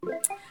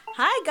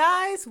Hi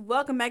guys,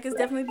 welcome back. It's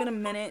definitely been a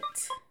minute.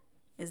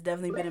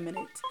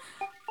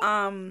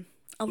 A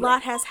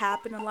lot has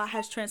happened. A lot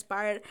has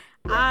transpired.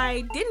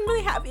 I didn't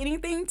really have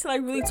anything to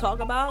really talk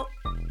about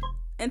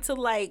until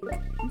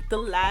the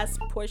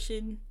last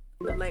portion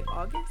of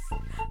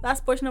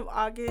last portion of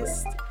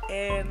August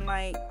and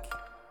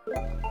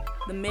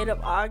the mid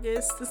of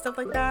August and stuff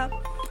like that.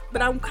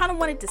 But I kind of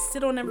wanted to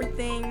sit on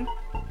everything,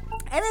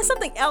 and then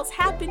something else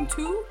happened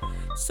too.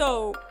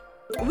 So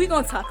we're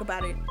gonna talk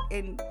about it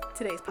in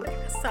today's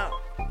podcast. So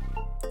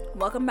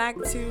welcome back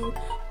to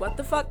What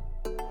the Fuck,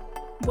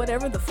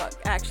 whatever the fuck.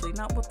 Actually,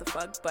 not what the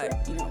fuck,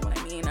 but you know what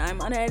I mean.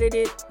 I'm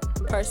unedited,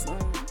 personal,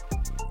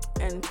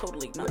 and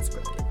totally not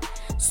scripted.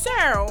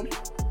 So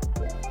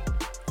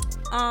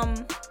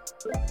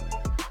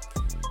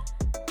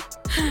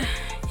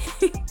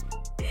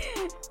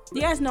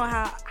you guys know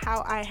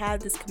how I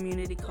have this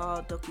community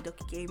called Doki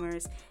Doki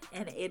Gamers,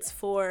 and it's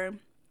for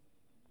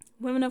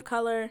women of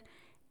color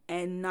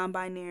and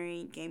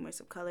non-binary gamers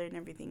of color and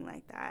everything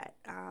like that.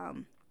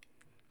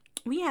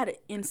 We had an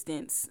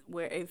instance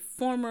where a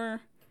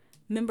former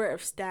member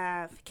of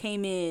staff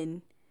came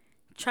in,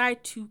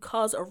 tried to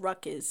cause a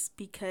ruckus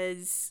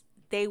because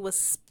they was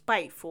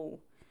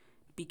spiteful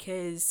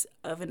because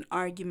of an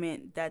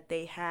argument that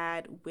they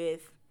had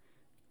with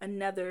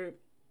another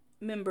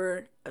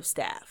member of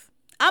staff.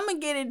 I'm gonna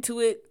get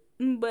into it,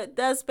 but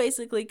that's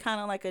basically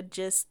kind of like a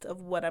gist of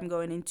what I'm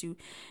going into.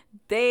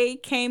 They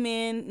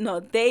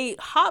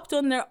hopped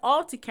on their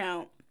alt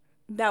account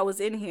that was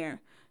in here,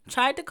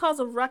 tried to cause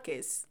a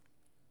ruckus,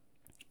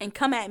 and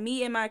come at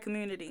me and my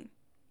community.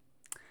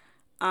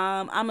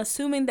 I'm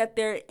assuming that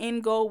their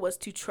end goal was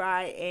to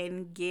try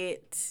and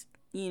get,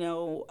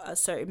 a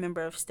certain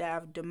member of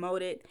staff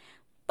demoted.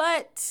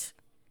 But,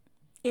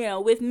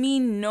 with me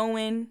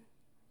knowing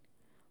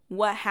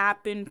what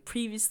happened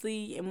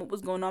previously and what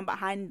was going on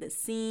behind the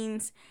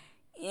scenes,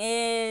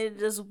 it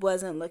just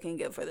wasn't looking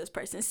good for this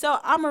person. So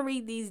I'm gonna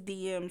read these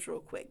DMs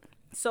real quick.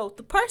 So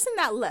the person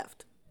that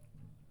left,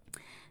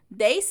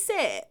 they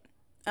said,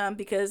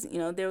 because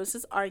there was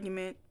this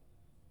argument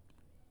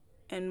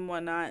and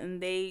whatnot,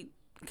 and they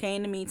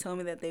came to me, told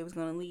me that they was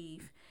gonna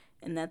leave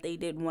and that they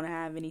didn't want to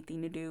have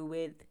anything to do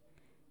with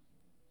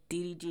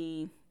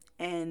DDG,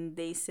 and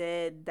they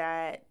said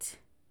that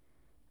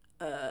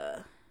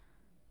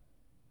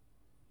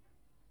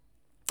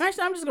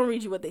actually, I'm just going to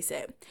read you what they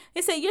said.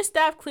 They said, your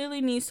staff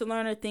clearly needs to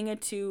learn a thing or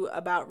two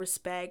about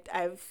respect.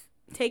 I've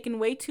taken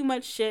way too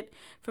much shit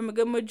from a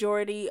good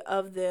majority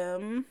of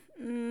them,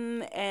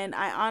 and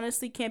I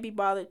honestly can't be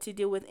bothered to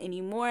deal with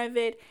any more of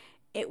it.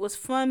 It was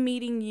fun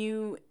meeting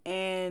you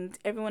and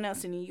everyone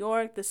else in New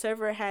York. The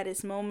server had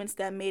its moments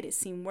that made it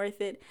seem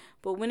worth it.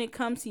 But when it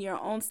comes to your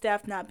own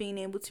staff not being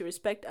able to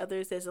respect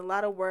others, there's a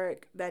lot of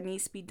work that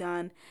needs to be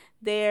done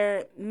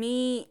there.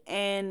 Me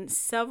and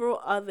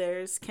several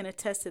others can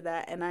attest to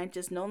that. And I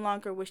just no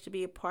longer wish to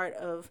be a part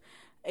of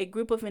a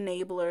group of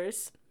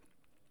enablers.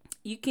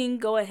 You can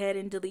go ahead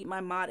and delete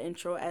my mod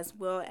intro as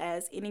well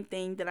as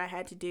anything that I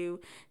had to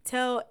do.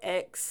 Tell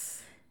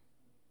X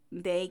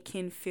they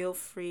can feel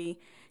free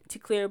to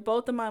clear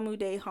both of my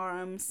Mude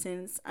harms,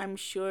 since I'm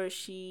sure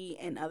she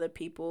and other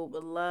people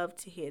would love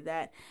to hear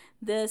that.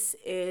 This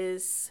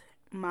is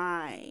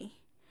my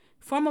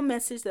formal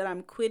message that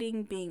I'm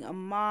quitting being a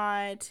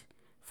mod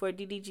for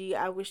DDG.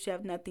 I wish to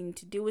have nothing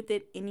to do with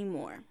it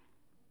anymore.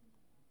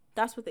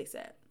 That's what they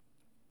said.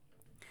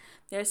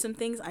 There are some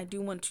things I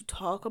do want to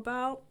talk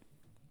about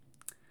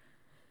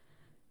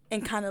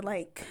and kind of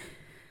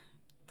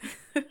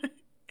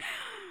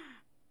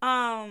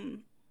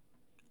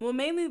well,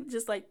 mainly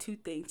just two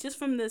things, just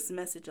from this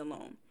message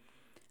alone.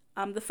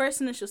 The first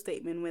initial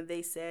statement when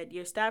they said,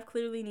 your staff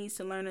clearly needs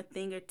to learn a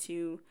thing or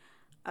two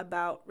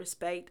about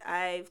respect.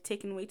 I've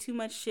taken way too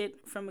much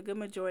shit from a good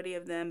majority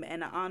of them,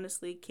 and I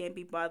honestly can't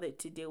be bothered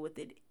to deal with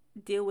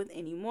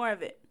any more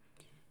of it.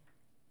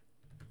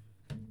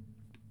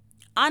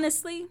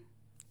 Honestly,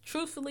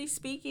 truthfully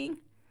speaking,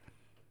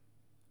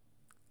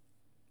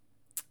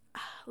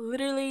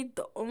 literally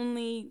the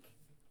only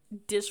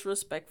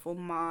disrespectful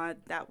mod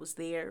that was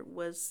there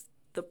was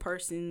the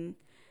person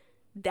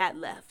that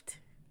left.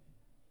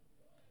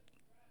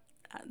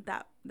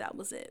 That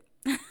was it.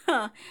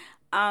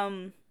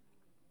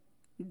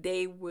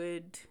 They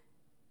would,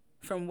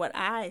 from what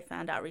I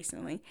found out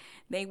recently,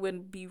 they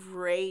would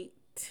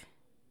berate,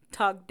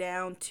 talk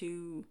down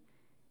to,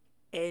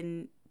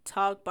 and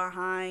talk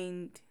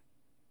behind,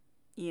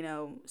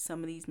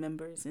 some of these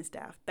members and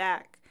staff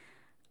back.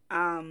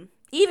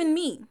 Even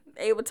me,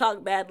 they would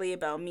talk badly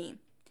about me.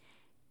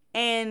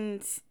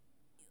 And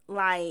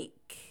when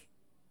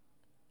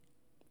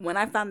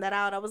I found that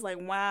out, I was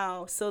like,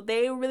 wow. So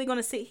they were really going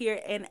to sit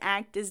here and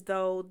act as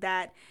though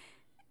that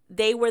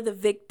they were the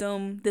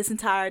victim this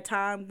entire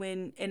time,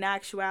 when in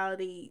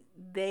actuality,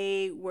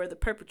 they were the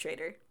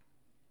perpetrator.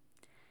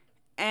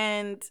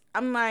 And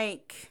I'm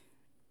like,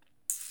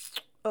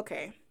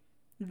 okay,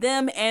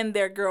 them and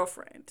their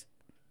girlfriend.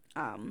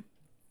 And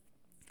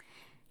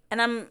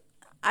I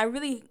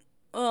really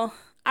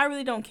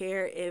don't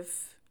care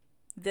if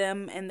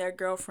them and their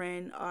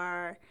girlfriend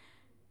are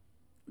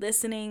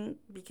listening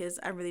because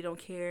I really don't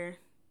care.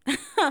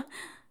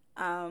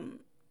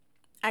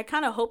 I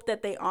kind of hope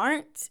that they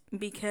aren't,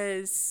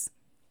 because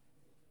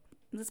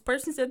this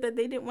person said that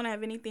they didn't want to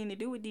have anything to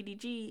do with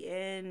DDG,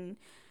 and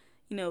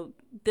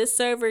this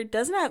server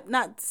doesn't have,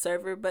 not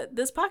server, but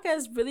this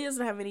podcast really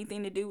doesn't have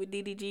anything to do with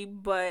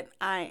DDG, but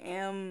I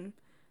am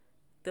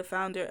the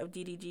founder of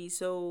DDG,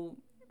 so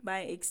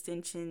by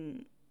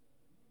extension,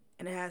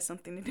 and it has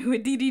something to do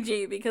with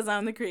DDG because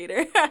I'm the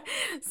creator.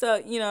 So,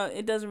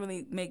 it doesn't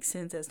really make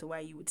sense as to why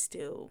you would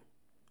still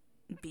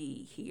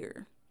be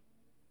here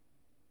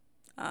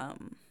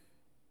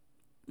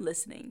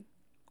listening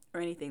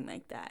or anything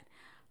like that.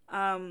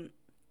 When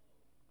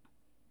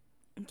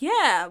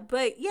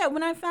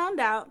I found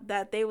out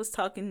that they was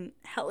talking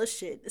hella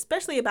shit,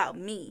 especially about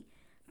me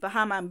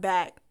behind my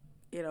back,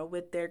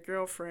 with their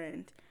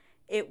girlfriend,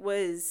 I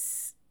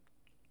was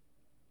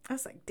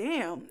like,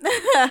 damn.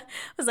 I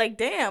was like,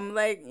 damn,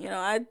 like,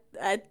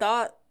 I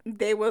thought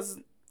they was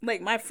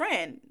like my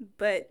friend,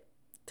 but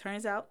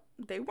turns out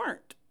they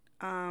weren't.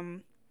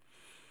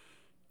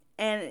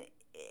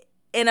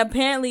 And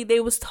apparently they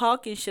was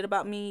talking shit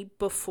about me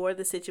before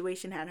the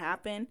situation had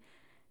happened.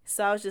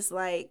 So I was just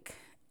like,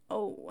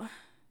 oh,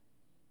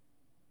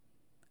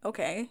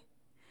 okay.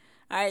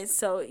 All right.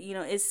 So,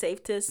 it's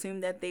safe to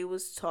assume that they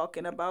was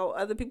talking about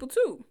other people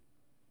too.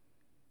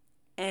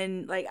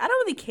 And like, I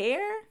don't really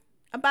care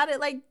about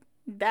it like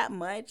that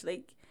much.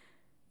 Like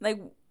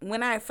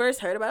when I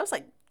first heard about it, I was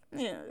like,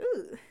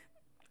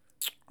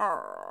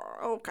 oh,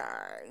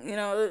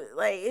 okay.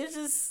 Like it's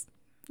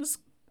just,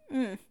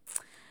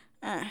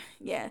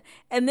 yeah.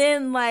 And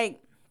then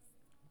like,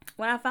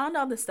 when I found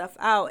all this stuff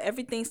out,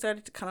 everything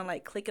started to kind of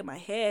like click in my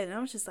head. And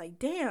I was just like,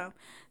 damn,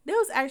 there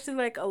was actually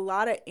like a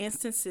lot of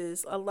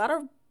instances, a lot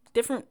of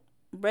different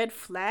red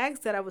flags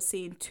that I was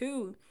seeing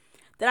too,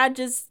 that I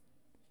just,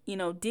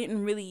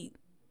 didn't really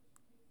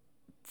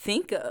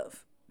think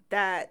of.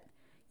 That,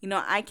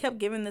 I kept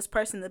giving this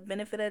person the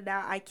benefit of the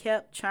doubt. I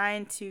kept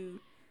trying to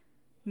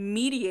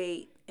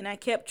mediate, and I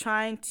kept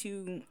trying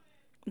to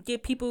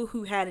get people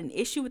who had an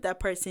issue with that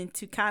person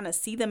to kind of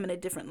see them in a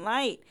different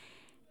light.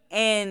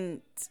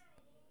 And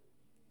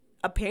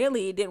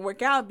apparently it didn't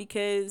work out,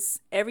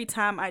 because every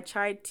time I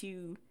tried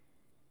to,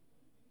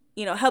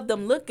 help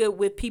them look good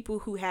with people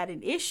who had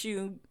an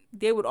issue,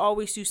 they would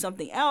always do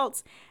something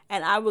else,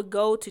 and I would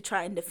go to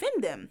try and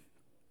defend them.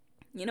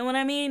 You know what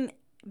I mean?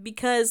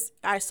 Because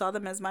I saw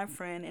them as my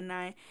friend, and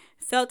I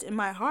felt in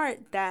my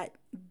heart that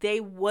they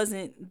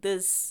wasn't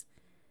this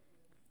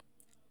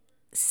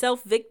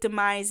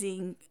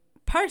self-victimizing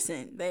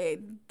person.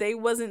 They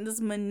wasn't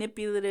this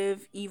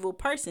manipulative, evil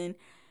person.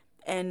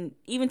 And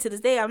even to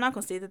this day, I'm not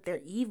going to say that they're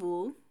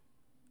evil.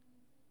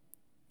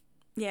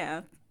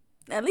 Yeah.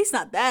 At least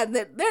not that.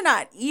 They're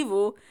not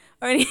evil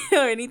or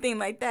anything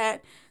like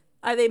that.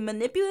 Are they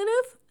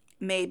manipulative?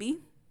 Maybe.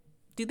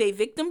 Do they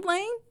victim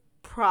blame?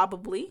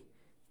 Probably.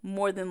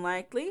 More than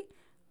likely.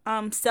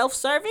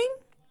 Self-serving?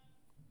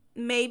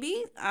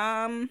 Maybe.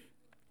 It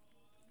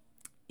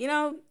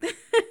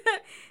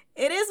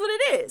is what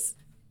it is.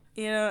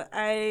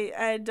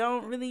 I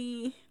don't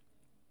really...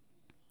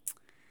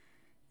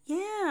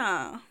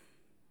 Yeah,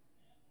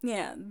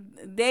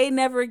 they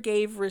never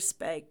gave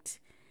respect,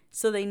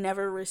 so they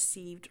never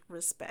received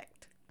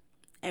respect.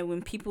 And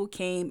when people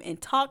came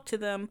and talked to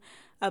them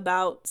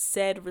about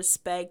said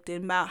respect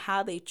and about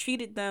how they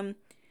treated them,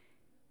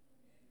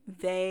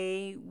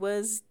 they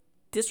was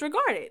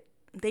disregarded.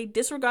 They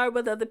disregarded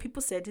what other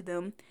people said to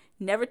them,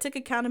 never took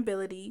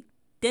accountability,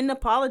 didn't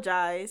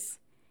apologize,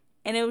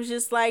 and it was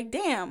just like,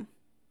 damn.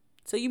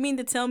 So you mean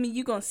to tell me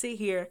you gonna sit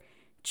here,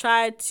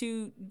 try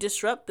to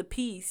disrupt the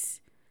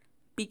peace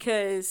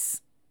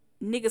because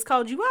niggas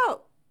called you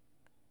out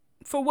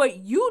for what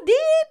you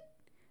did?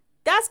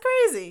 That's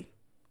crazy.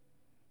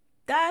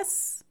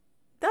 That's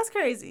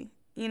crazy,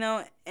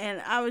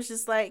 and I was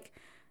just like,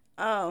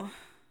 oh,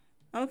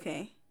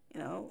 okay,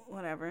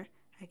 whatever,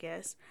 I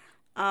guess.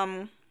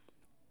 And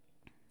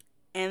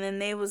then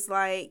they was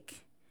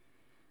like,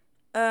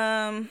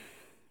 the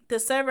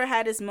server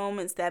had its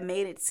moments that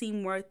made it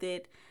seem worth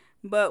it.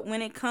 But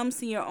when it comes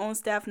to your own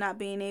staff not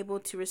being able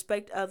to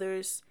respect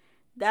others,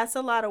 there's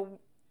a lot of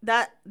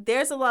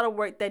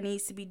work that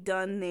needs to be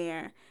done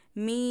there.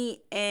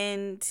 Me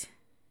and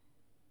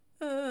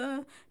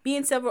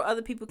several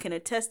other people can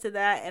attest to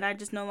that, and I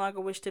just no longer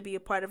wish to be a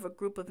part of a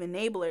group of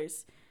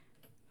enablers.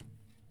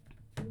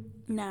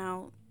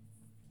 Now,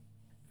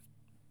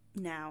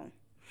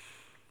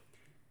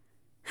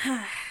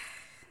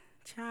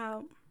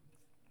 child,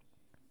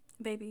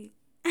 baby.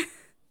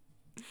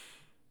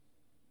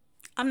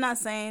 I'm not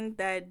saying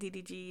that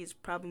DDG is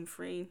problem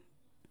free.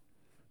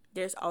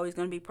 There's always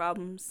going to be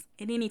problems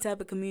in any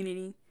type of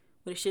community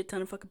with a shit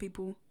ton of fucking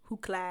people who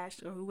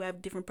clash or who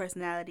have different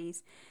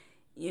personalities,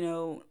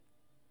 and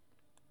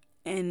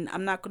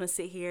I'm not going to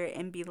sit here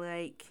and be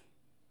like,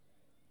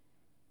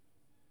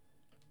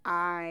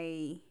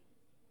 I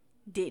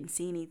didn't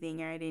see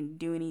anything or I didn't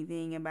do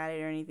anything about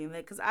it or anything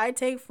like, because I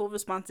take full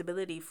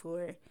responsibility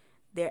for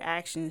their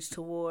actions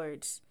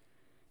towards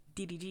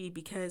DDG,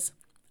 because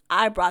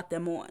I brought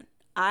them on.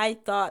 I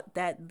thought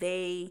that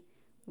they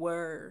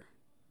were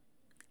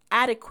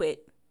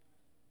adequate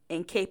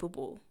and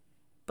capable,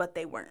 but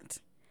they weren't.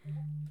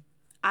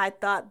 I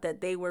thought that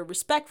they were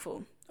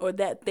respectful, or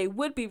that they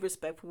would be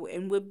respectful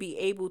and would be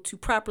able to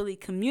properly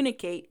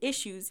communicate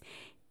issues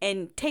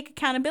and take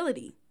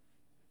accountability.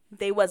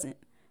 They wasn't.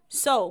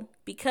 So,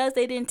 because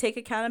they didn't take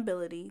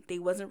accountability, they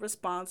wasn't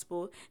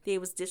responsible, they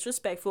was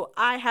disrespectful,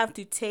 I have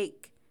to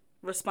take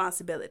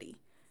responsibility.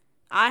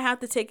 I have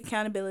to take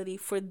accountability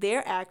for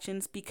their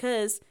actions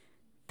because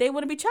they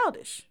want to be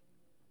childish.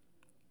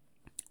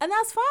 And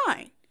that's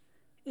fine.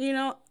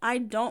 I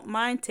don't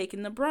mind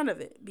taking the brunt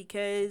of it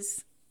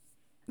because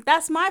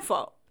that's my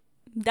fault.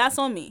 That's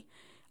on me.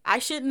 I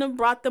shouldn't have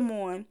brought them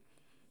on,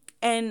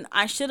 and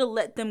I should have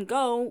let them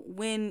go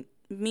when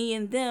me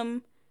and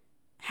them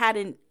had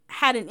an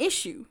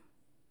issue,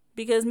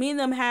 because me and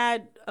them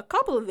had a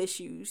couple of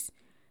issues,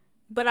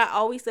 but I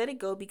always let it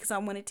go because I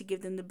wanted to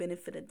give them the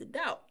benefit of the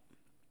doubt.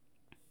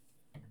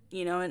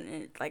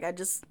 And like I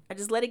just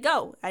let it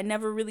go. I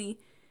never really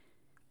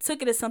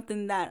took it as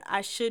something that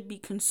I should be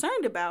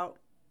concerned about,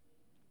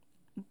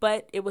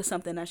 but it was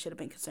something I should have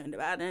been concerned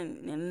about,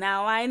 and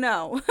now I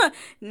know.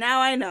 Now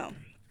I know.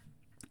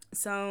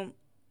 So,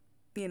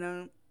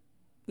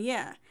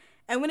 yeah.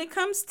 And when it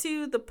comes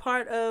to the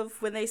part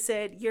of when they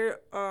said your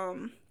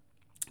own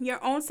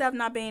self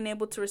not being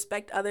able to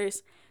respect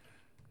others,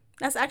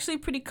 that's actually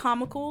pretty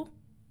comical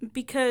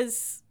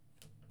because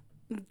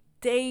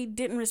they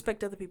didn't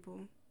respect other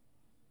people.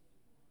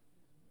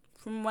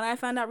 From what I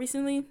found out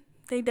recently,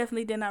 they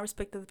definitely did not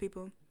respect other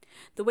people.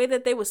 The way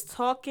that they was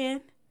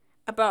talking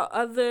about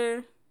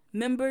other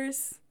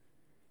members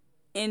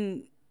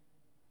in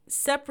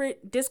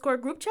separate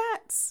Discord group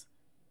chats,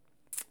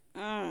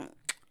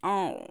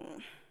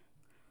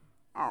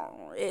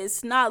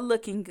 it's not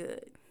looking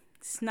good.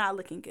 It's not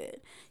looking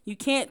good. You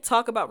can't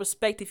talk about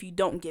respect if you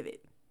don't give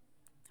it,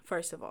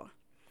 first of all.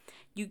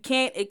 You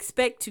can't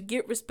expect to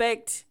get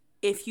respect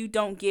if you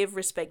don't give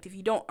respect, if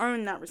you don't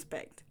earn that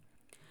respect.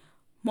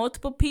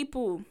 Multiple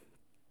people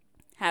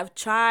have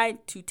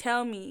tried to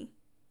tell me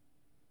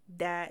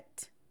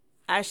that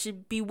I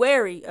should be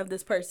wary of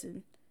this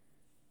person,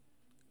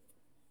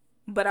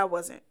 but I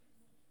wasn't.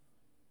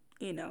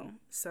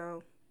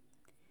 So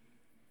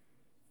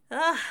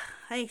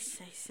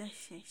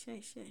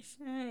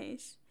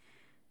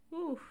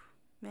ooh,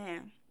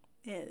 man,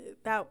 it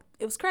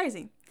was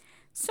crazy.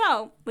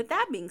 So with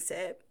that being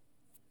said,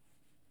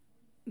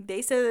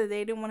 they said that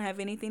they didn't want to have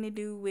anything to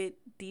do with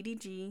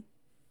DDG,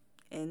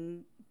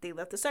 and they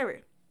left the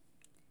server.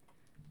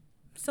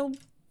 So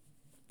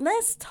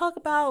let's talk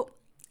about,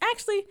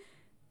 actually,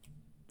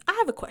 I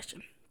have a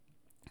question.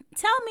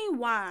 Tell me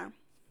why,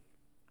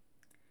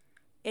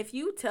 if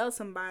you tell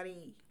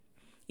somebody,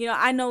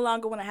 I no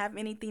longer want to have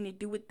anything to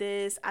do with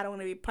this, I don't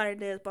want to be part of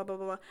this, blah, blah,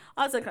 blah, blah,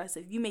 all that kind of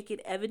stuff. You make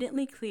it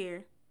evidently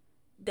clear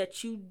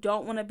that you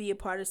don't want to be a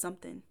part of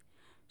something.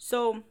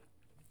 So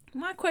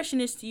my question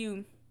is to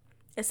you,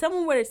 if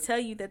someone were to tell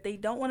you that they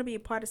don't want to be a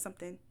part of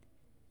something,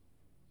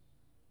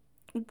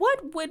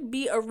 what would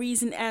be a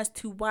reason as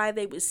to why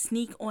they would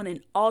sneak on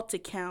an alt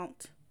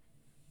account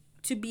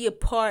to be a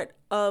part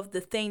of the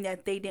thing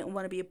that they didn't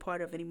want to be a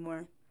part of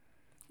anymore?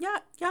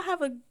 Y'all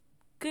have a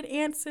good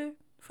answer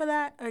for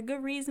that, a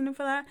good reason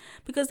for that?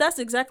 Because that's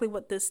exactly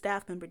what this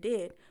staff member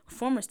did,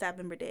 former staff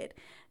member did.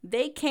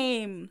 They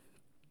came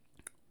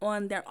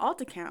on their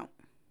alt account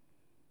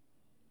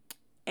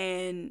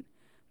and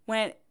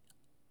went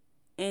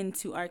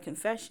into our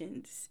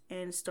confessions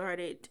and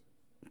started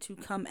to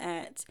come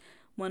at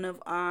one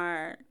of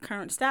our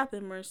current staff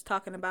members,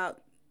 talking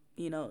about,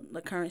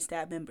 the current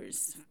staff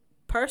members'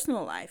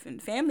 personal life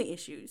and family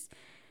issues.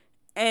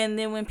 And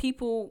then when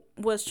people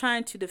was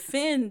trying to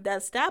defend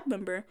that staff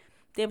member,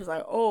 they was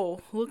like, oh,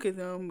 look at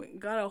them,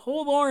 got a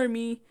whole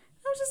army.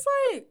 I was just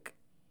like,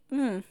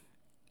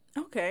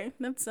 okay,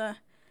 that's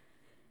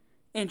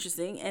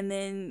interesting. And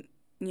then,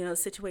 the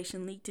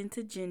situation leaked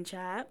into Gen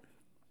Chat.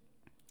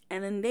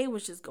 And then they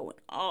was just going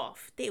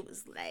off. They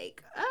was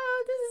like,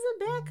 oh, this is a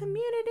bad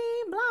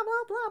community, blah,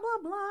 blah, blah,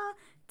 blah, blah.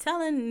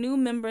 Telling new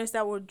members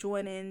that were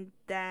joining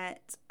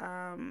that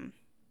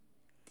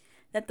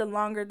that the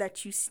longer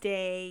that you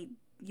stay,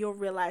 you'll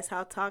realize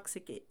how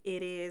toxic it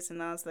is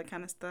and all that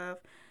kind of stuff.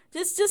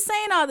 Just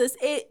saying all this.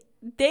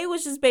 They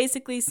was just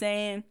basically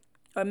saying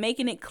or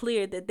making it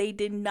clear that they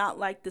did not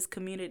like this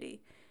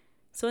community.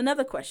 So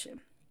another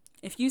question.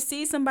 If you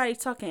see somebody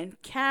talking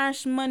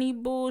cash money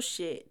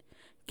bullshit,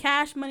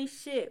 cash money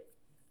shit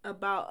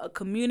about a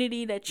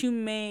community that you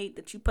made,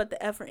 that you put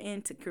the effort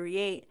in to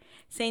create,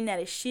 saying that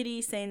it's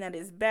shitty, saying that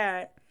it's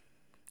bad,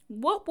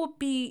 what would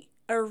be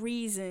a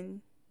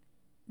reason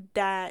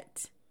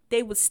that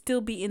they would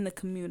still be in the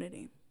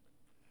community?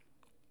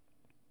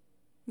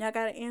 Y'all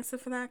got an answer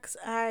for that? Because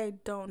I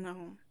don't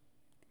know.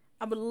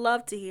 I would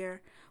love to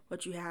hear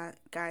what you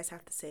guys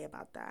have to say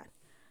about that.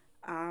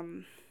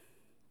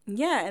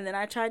 Yeah, and then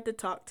I tried to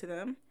talk to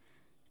them.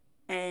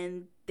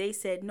 And they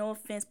said, no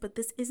offense, but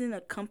this isn't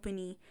a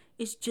company.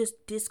 It's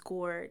just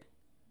Discord.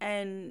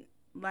 And,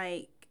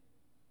 like,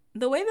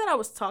 the way that I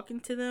was talking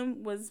to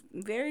them was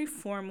very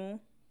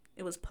formal.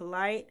 It was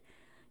polite.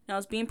 And I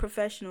was being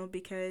professional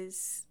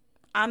because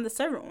I'm the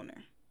server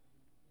owner.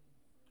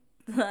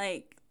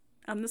 Like,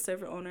 I'm the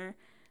server owner.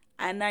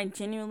 And I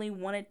genuinely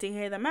wanted to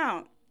hear them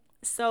out.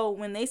 So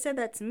when they said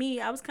that to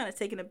me, I was kind of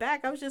taken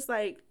aback. I was just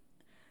like,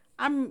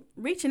 I'm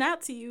reaching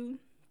out to you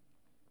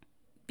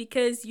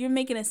because you're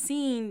making a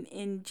scene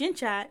in Gen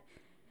Chat.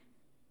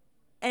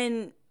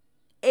 And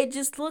it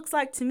just looks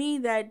like to me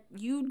that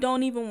you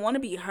don't even want to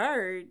be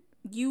heard.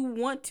 You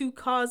want to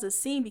cause a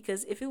scene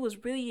because if it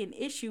was really an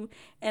issue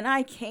and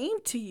I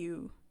came to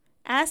you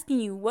asking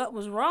you what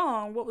was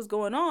wrong, what was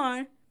going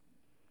on,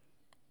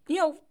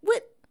 if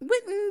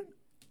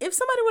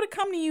somebody would have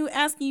come to you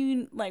asking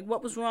you like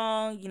what was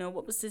wrong,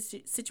 what was the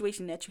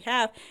situation that you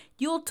have,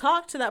 you'll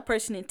talk to that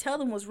person and tell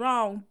them what's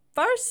wrong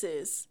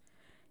versus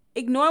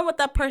ignoring what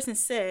that person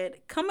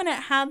said, coming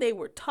at how they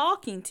were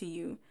talking to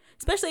you,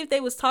 especially if they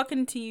was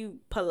talking to you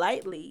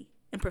politely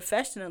and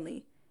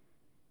professionally.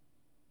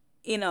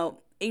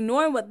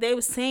 Ignoring what they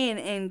were saying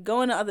and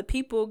going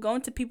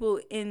to people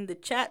in the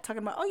chat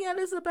talking about, oh yeah,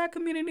 this is a bad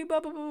community, blah,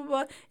 blah, blah, blah,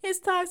 blah. It's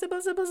toxic, blah,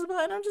 blah, blah,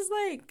 blah. And I'm just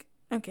like,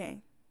 okay.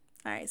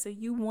 All right, so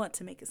you want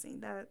to make a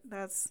scene.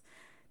 That's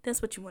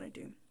what you want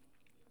to do.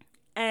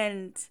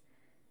 And,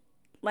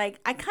 like,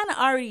 I kind of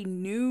already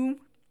knew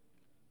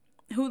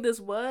who this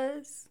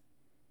was.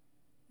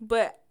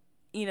 But,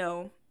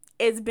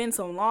 it's been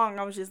so long.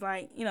 I was just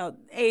like,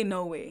 ain't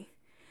no way.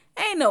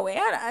 Ain't no way.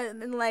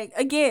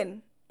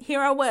 Again,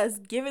 here I was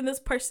giving this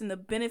person the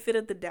benefit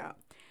of the doubt.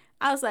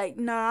 I was like,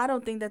 nah, I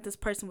don't think that this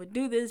person would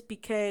do this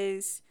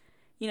because,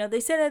 they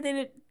said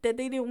that they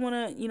didn't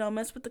want to,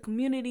 mess with the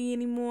community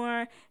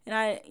anymore. And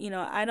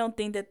I don't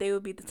think that they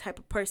would be the type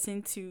of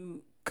person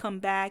to come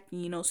back,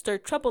 stir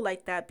trouble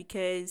like that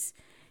because,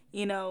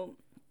 they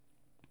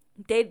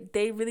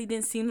really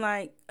didn't seem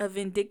like a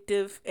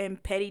vindictive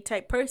and petty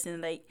type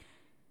person. Like,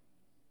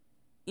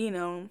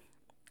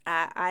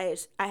 I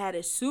had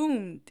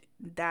assumed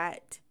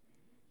that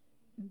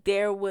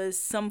there was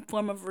some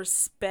form of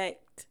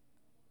respect,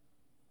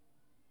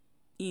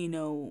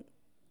 even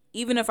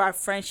if our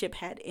friendship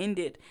had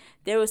ended,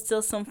 there was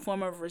still some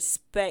form of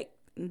respect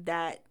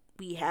that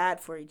we had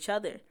for each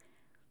other.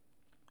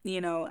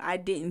 I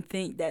didn't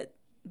think that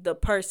the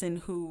person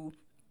who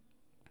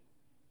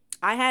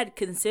I had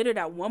considered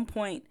at one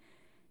point,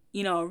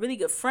 a really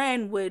good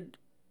friend would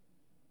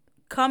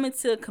come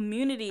into a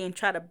community and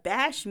try to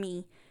bash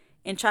me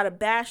and try to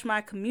bash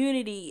my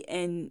community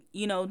and,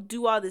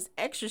 do all this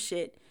extra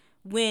shit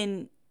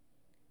when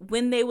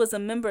they was a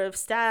member of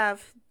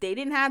staff, they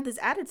didn't have this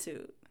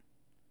attitude.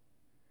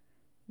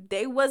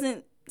 They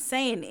wasn't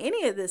saying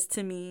any of this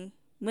to me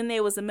when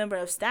they was a member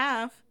of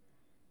staff.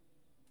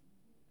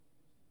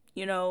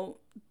 So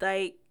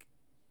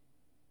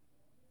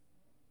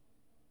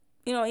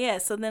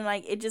then,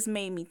 like, it just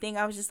made me think.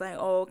 I was just like,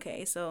 oh,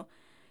 okay. So,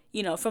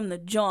 from the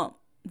jump,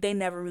 they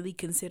never really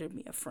considered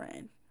me a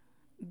friend.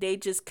 They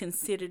just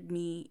considered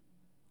me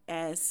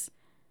as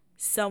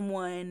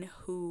someone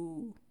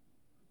who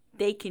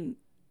they can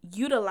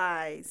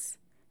utilize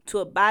to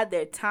abide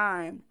their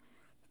time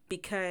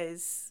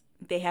because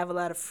they have a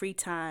lot of free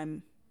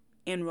time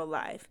in real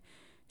life.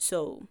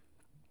 So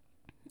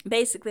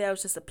basically, I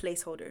was just a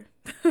placeholder.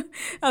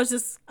 I was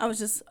just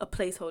a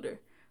placeholder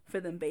for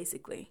them,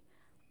 basically.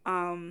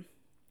 And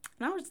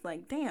I was just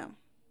like, damn.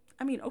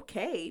 I mean,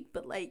 okay,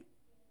 but like,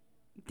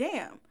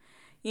 damn.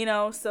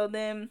 So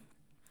then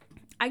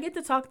I get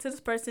to talk to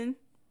this person.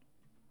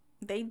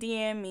 They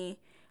DM me.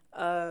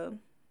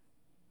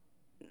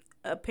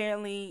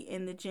 Apparently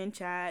in the Gen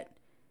Chat,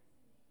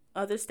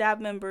 other staff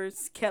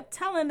members kept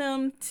telling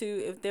them to,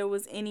 if there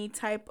was any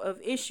type of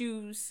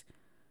issues,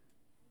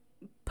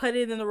 put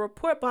it in the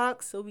report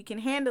box so we can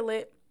handle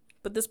it.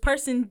 But this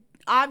person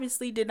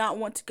obviously did not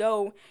want to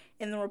go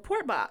in the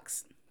report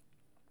box.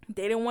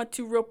 They didn't want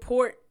to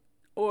report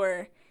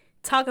or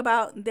talk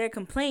about their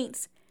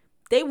complaints.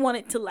 They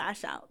wanted to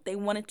lash out. They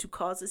wanted to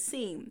cause a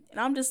scene. And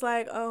I'm just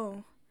like,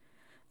 oh,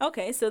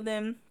 okay. So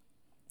then,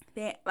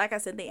 like I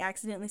said, they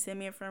accidentally sent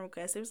me a friend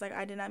request. It was like,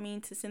 I did not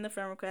mean to send the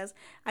friend request.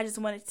 I just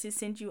wanted to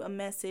send you a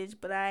message.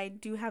 But I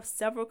do have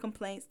several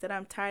complaints that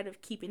I'm tired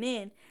of keeping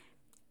in.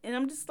 And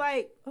I'm just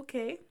like,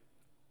 okay.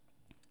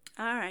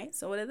 All right.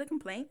 So what are the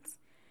complaints?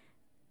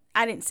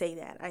 I didn't say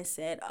that. I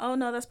said, oh,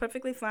 no, that's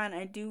perfectly fine.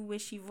 I do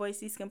wish you voiced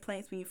these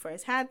complaints when you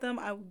first had them.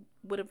 I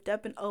would have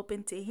definitely been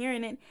open to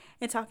hearing it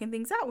and talking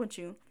things out with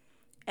you.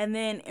 And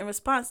then in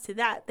response to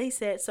that, they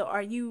said, so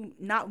are you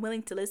not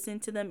willing to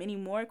listen to them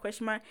anymore?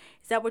 Question mark.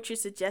 Is that what you're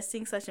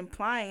suggesting /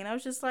 implying? And I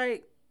was just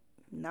like,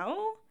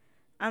 no.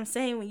 I'm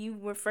saying when you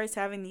were first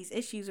having these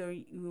issues or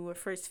you were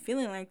first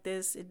feeling like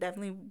this, it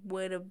definitely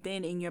would have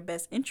been in your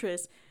best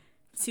interest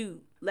to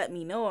let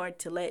me know or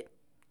to let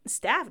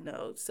staff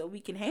know so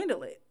we can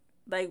handle it.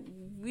 Like,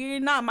 we're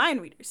not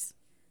mind readers.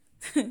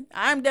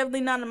 I'm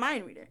definitely not a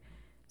mind reader.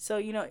 So,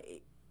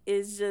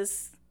 it's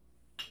just,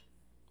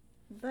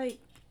 like,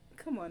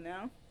 come on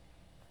now.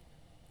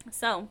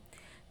 So,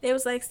 they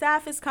was like,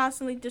 staff is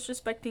constantly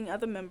disrespecting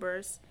other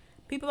members,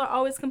 People are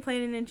always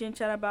complaining in Gen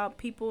Chat about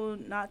people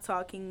not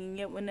talking, and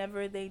yet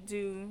whenever they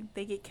do,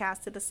 they get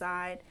casted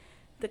aside.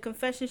 The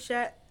confession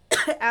chat,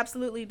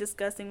 absolutely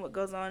disgusting what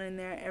goes on in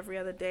there every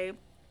other day.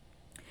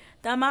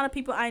 The amount of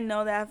people I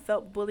know that have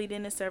felt bullied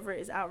in the server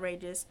is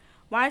outrageous.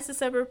 Why is the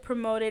server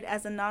promoted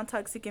as a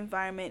non-toxic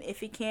environment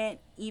if it can't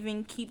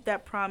even keep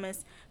that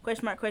promise?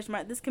 Question mark, question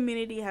mark. This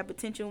community had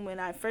potential when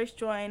I first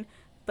joined,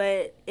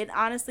 but it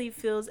honestly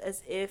feels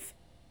as if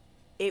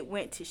it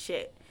went to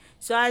shit.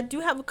 So I do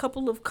have a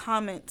couple of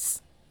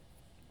comments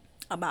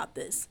about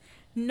this.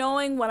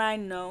 Knowing what I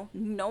know,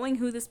 knowing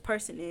who this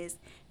person is,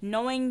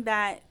 knowing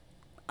that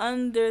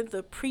under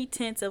the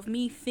pretense of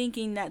me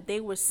thinking that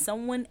they were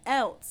someone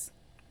else,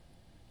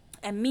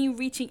 and me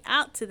reaching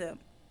out to them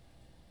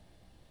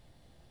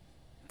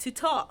to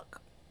talk,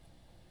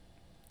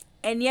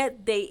 and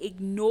yet they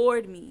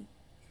ignored me.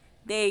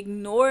 They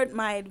ignored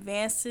my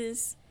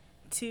advances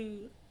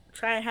to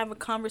try and have a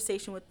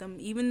conversation with them,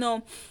 even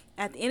though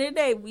at the end of the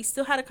day we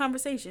still had a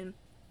conversation.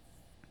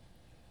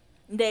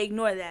 They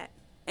ignored that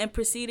and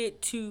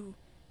proceeded to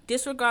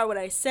disregard what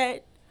I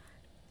said,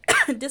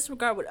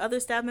 disregard what other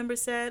staff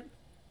members said,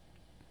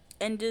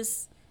 and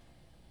just,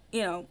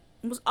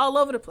 was all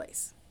over the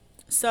place.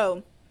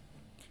 So,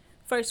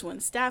 first one,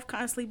 staff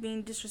constantly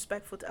being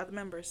disrespectful to other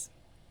members.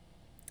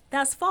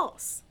 That's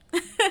false.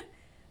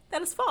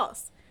 That is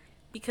false.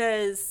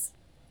 Because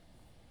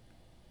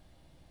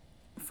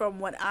from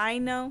what I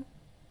know,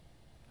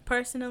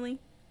 personally,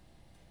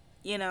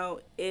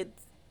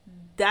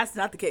 that's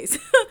not the case.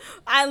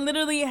 I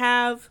literally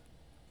have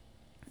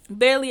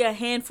barely a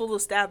handful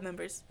of staff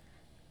members.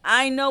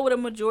 I know what a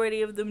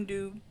majority of them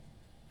do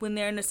when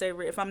they're in the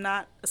server, if I'm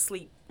not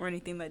asleep or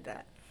anything like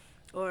that.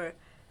 Or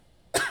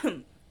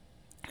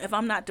if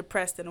I'm not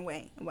depressed in a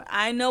way.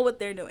 I know what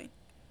they're doing.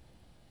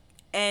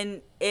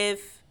 And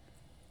if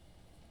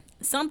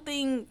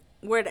something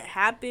were to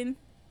happen,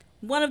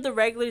 one of the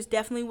regulars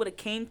definitely would have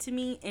came to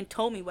me and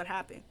told me what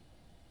happened.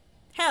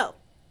 Hell,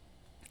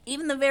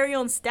 even the very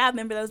own staff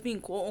member that was being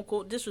quote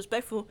unquote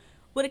disrespectful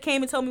would have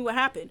came and told me what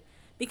happened.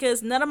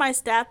 Because none of my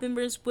staff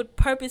members would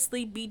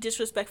purposely be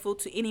disrespectful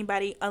to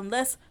anybody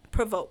unless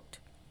provoked.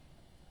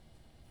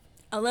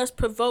 Unless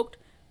provoked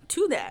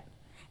to that.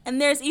 And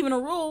there's even a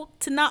rule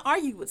to not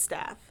argue with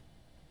staff.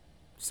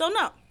 So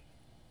no.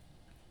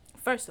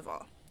 First of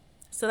all.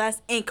 So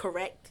that's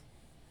incorrect.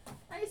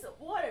 I need some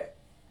water.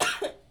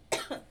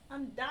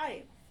 I'm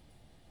dying.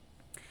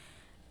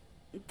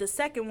 The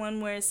second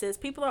one where it says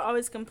people are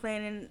always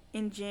complaining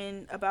in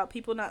Gen about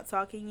people not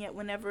talking, yet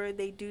whenever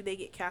they do, they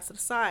get cast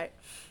aside.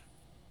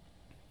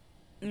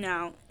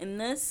 Now, in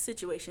this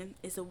situation,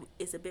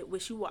 it's a bit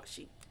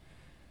wishy-washy.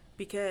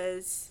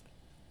 Because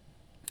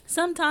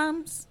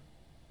sometimes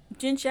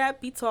Gen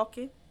Chat be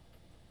talking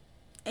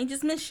and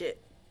just miss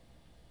shit.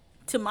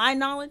 To my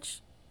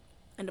knowledge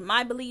and to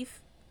my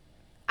belief,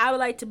 I would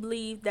like to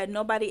believe that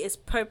nobody is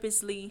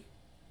purposely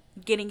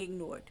getting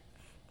ignored.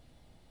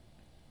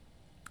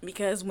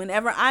 Because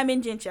whenever I'm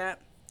in Gen Chat,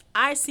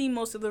 I see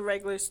most of the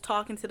regulars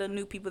talking to the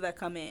new people that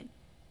come in.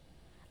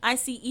 I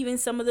see even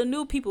some of the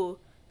new people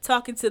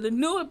talking to the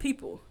newer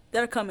people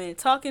that are coming in,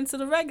 talking to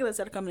the regulars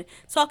that are coming in,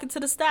 talking to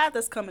the staff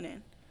that's coming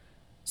in.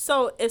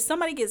 So if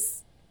somebody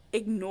gets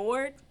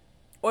ignored,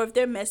 or if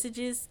their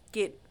messages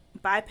get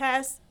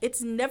bypassed,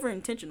 it's never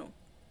intentional.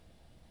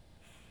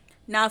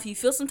 Now, if you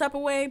feel some type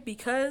of way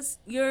because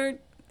your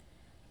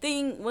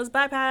thing was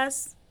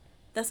bypassed,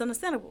 that's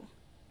understandable.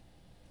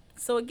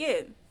 So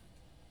again,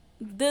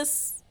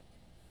 this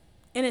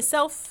in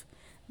itself,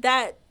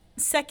 that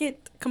second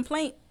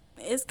complaint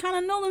is kind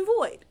of null and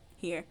void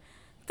here.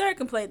 Third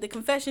complaint, the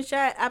confession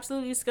chat,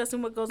 absolutely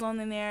discussing what goes on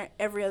in there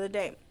every other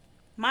day.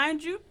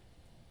 Mind you,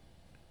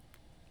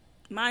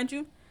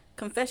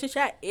 confession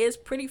chat is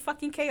pretty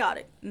fucking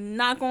chaotic.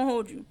 Not gonna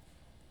hold you.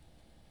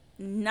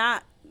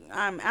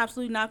 I'm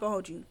absolutely not gonna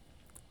hold you.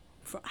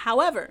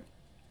 However,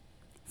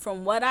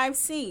 from what I've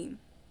seen,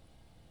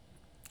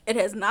 it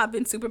has not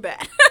been super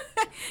bad.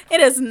 It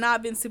has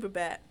not been super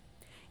bad.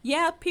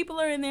 Yeah, people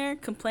are in there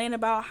complaining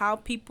about how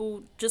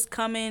people just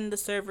come in the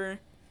server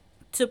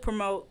to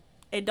promote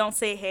and don't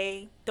say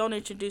hey, don't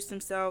introduce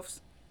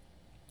themselves.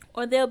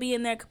 Or they'll be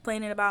in there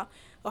complaining about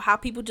how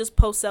people just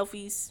post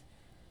selfies,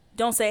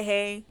 don't say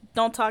hey,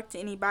 don't talk to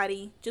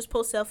anybody, just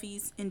post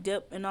selfies and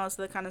dip and all this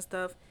other kind of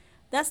stuff.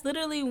 That's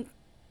literally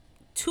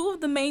two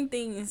of the main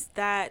things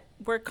that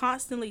were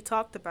constantly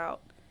talked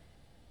about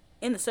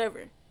in the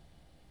server.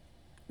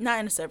 Not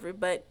in the server,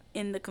 but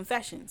in the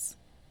confessions.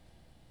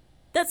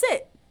 That's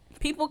it.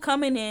 People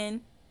coming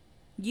in,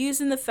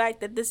 using the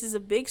fact that this is a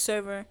big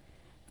server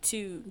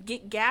to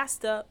get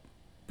gassed up,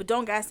 but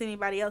don't gas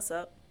anybody else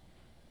up.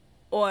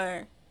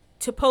 Or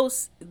to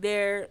post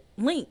their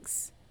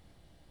links.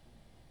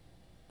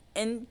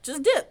 And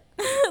just dip.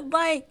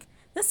 Like,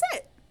 that's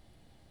it.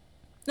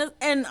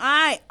 And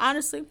I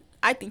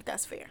think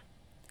that's fair.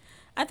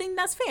 I think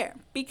that's fair.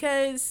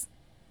 Because,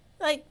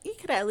 like, you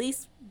could at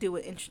least do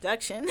an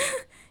introduction.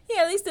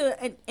 Yeah, at least do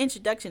an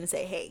introduction and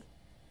say, hey.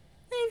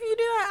 If you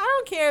do that, I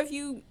don't care if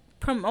you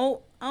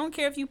promote. I don't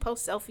care if you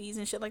post selfies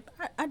and shit like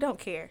that. I don't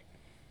care.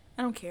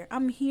 I don't care.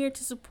 I'm here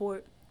to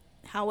support.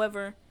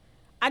 However,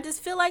 I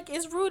just feel like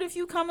it's rude if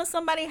you come to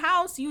somebody's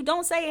house, you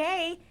don't say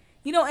hey,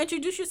 you don't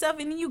introduce yourself,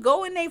 and then you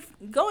go in they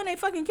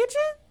fucking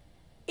kitchen,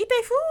 eat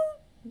their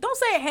food. Don't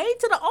say hey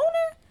to the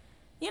owner.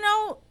 You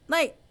know,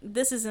 like,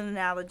 this is an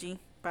analogy,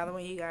 by the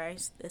way, you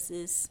guys. This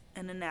is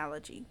an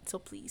analogy, so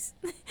please,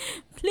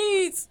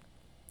 please.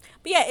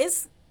 But yeah,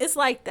 it's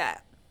like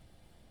that,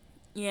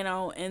 you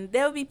know. And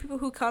there'll be people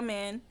who come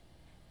in,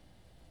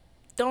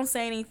 don't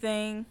say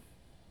anything,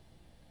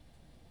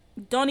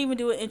 don't even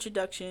do an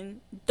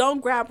introduction,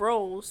 don't grab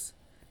roles,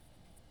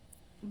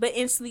 but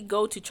instantly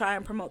go to try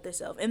and promote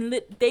themselves. And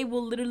they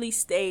will literally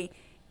stay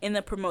in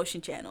the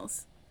promotion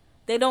channels.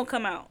 They don't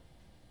come out.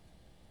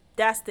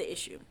 That's the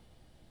issue.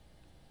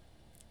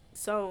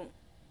 So,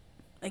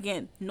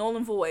 again, null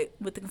and void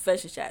with the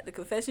confession chat. The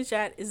confession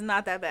chat is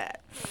not that bad.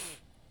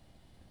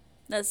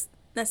 That's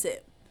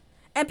it.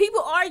 And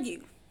people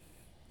argue.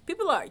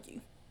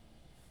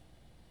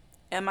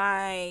 Am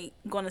I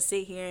going to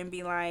sit here and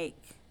be like,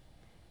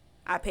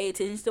 I pay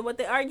attention to what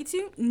they argue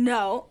to?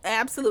 No,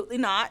 absolutely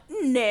not.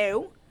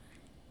 No.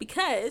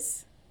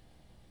 Because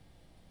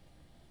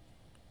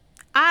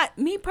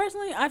me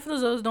personally, I feel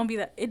as though it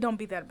don't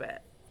be that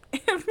bad.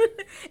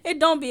 It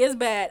don't be as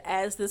bad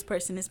as this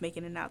person is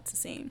making it out to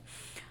seem.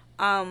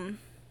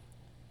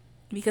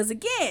 Because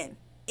again,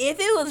 if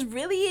it was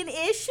really an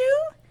issue,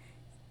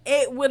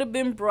 it would have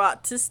been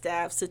brought to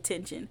staff's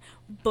attention,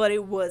 but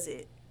it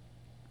wasn't.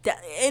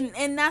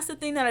 And that's the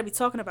thing that I be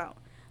talking about.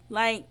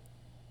 Like,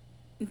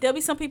 there'll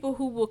be some people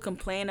who will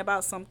complain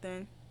about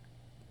something,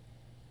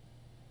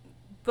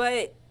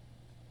 but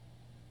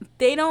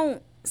they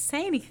don't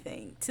say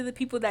anything to the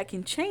people that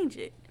can change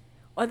it,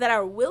 or that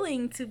are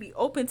willing to be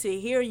open to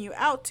hearing you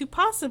out to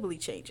possibly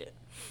change it.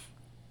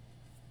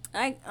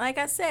 Like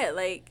I said,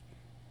 like,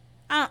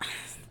 I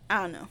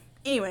don't know.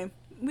 Anyway,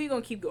 we're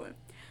going to keep going.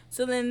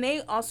 So then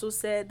they also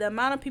said, the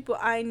amount of people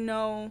I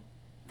know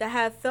that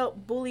have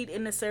felt bullied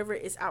in the server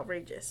is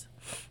outrageous.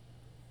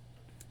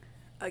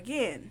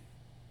 Again,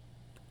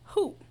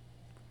 who?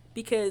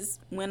 Because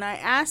when I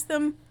asked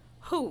them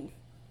who,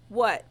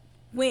 what,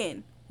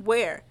 when,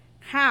 where,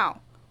 how,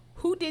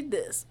 who did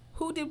this,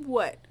 who did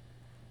what?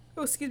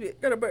 Oh, excuse me,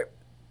 got a burp.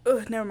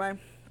 Ugh, never mind.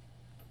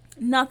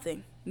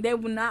 Nothing. They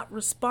will not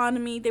respond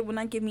to me. They will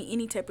not give me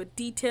any type of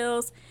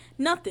details.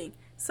 Nothing.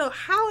 So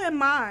how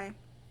am I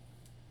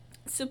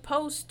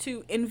supposed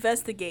to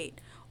investigate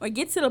or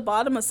get to the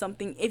bottom of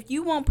something if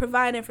you won't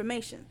provide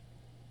information?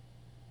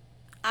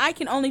 I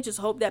can only just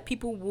hope that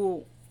people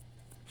will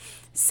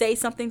say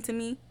something to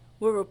me,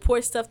 will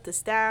report stuff to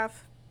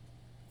staff,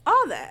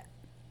 all that.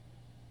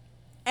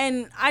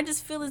 And I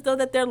just feel as though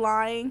that they're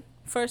lying,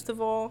 first of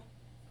all,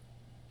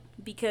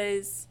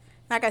 because,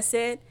 like I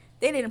said,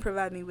 they didn't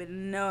provide me with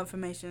no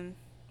information.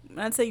 When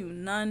I tell you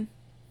none,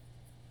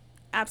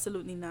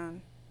 absolutely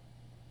none.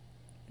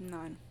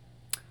 None.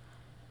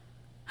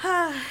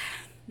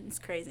 It's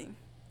crazy.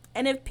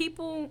 And if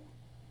people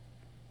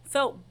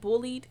felt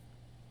bullied,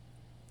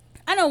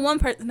 I know one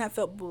person that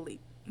felt bullied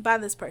by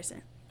this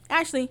person.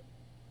 Actually,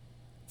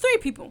 3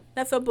 people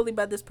that felt bullied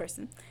by this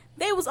person.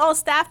 They was all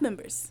staff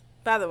members,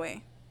 by the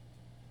way.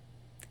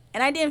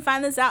 And I didn't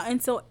find this out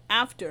until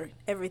after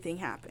everything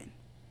happened.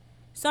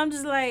 So I'm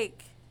just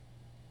like,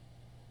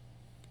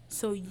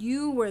 so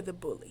you were the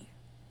bully.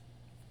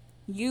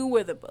 You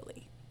were the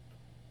bully.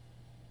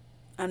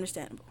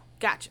 Understandable.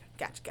 Gotcha.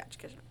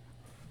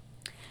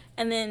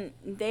 And then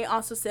they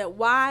also said,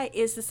 why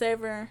is the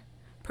server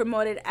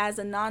promoted as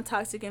a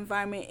non-toxic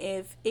environment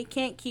if it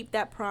can't keep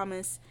that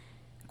promise?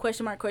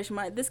 Question mark.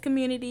 This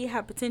community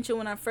had potential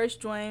when I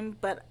first joined,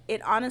 but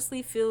it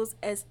honestly feels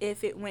as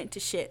if it went to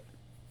shit.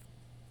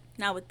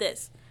 Now with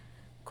this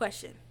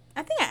question,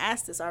 I think I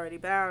asked this already,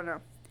 but I don't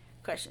know.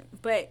 Question.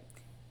 But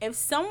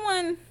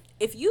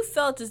if you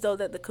felt as though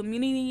that the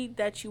community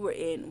that you were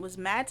in was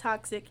mad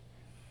toxic,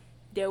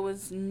 there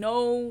was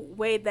no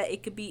way that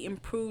it could be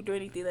improved or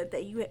anything like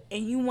that,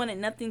 you wanted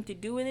nothing to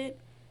do with it,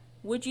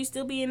 would you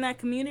still be in that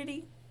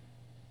community?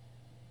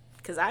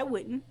 Because I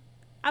wouldn't.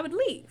 I would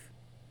leave.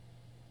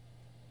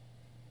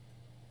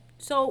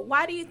 So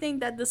why do you think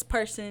that this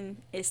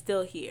person is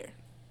still here?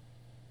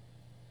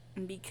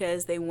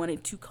 Because they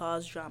wanted to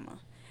cause drama.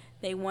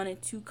 They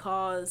wanted to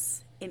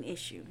cause an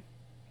issue.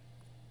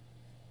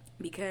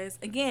 Because,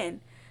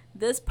 again,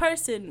 this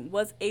person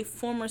was a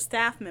former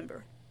staff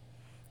member.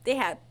 They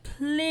had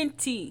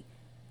plenty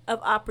of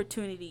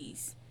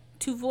opportunities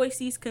to voice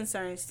these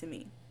concerns to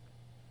me.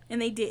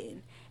 And they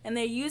didn't. And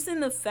they're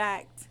using the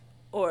fact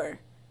or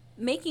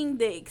making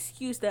the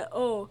excuse that,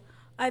 oh,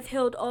 I've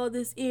held all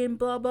this in,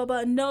 blah, blah,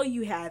 blah. No,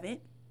 you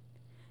haven't.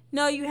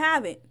 No, you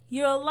haven't.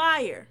 You're a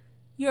liar.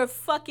 You're a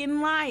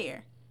fucking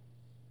liar.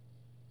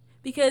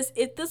 Because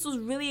if this was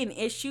really an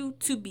issue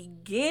to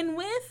begin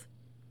with,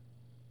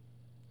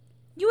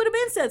 you would have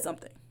been said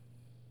something.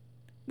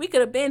 We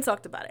could have been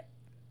talked about it.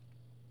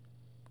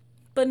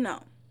 But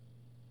no,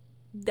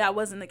 that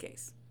wasn't the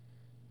case.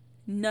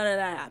 None of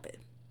that happened.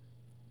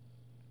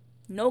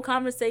 No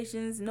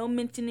conversations, no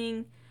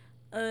mentioning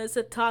it's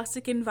a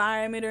toxic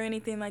environment or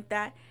anything like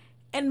that.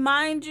 And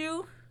mind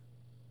you,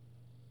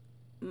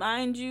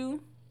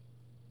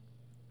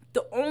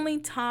 the only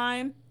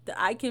time that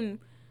I can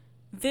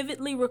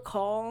vividly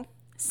recall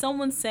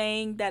someone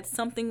saying that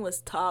something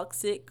was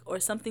toxic or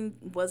something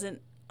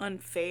wasn't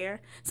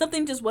unfair,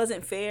 something just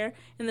wasn't fair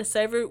in the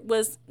server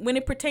was when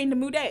it pertained to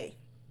Muday.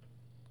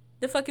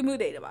 The fucking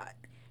Muday bot.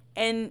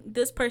 And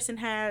this person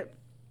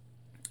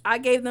I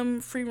gave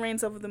them free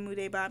reins over the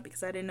Muday bot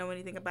because I didn't know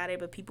anything about it,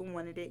 but people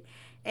wanted it.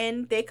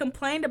 And they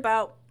complained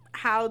about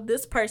how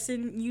this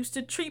person used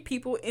to treat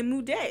people in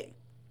Muday.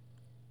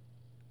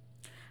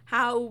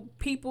 How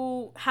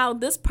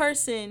this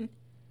person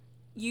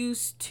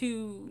used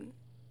to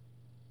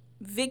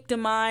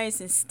victimize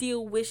and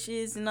steal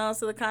wishes and all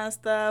sort of kind of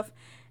stuff.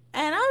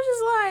 And I was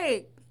just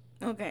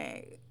like,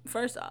 okay,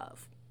 first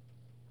off,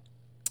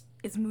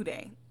 it's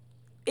Muday.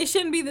 It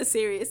shouldn't be this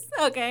serious,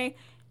 okay?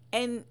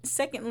 And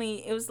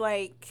secondly, it was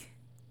like,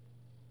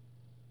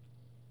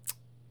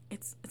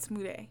 it's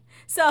Muday.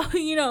 So,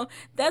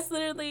 that's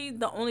literally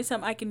the only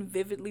time I can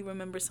vividly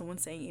remember someone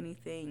saying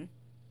anything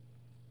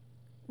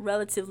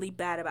relatively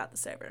bad about the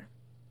server.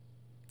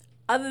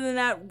 Other than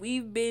that,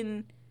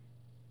 when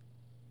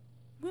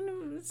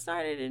it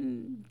started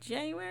in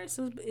January,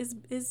 so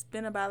it's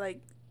been about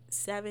like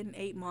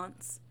 7-8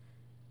 months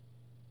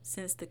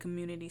since the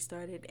community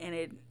started, and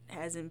it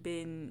hasn't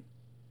been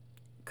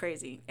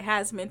crazy. It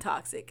has been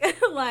toxic.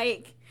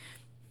 like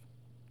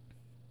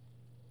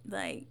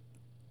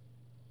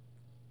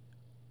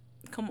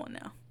come on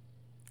now.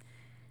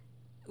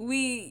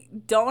 We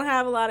don't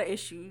have a lot of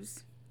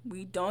issues.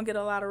 We don't get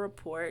a lot of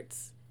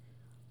reports.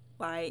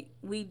 Like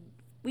we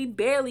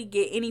barely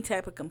get any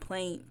type of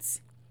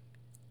complaints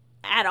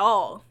at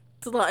all.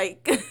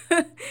 Like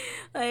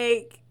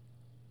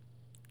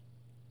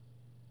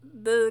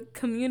the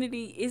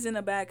community isn't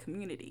a bad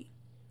community.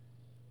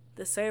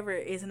 The server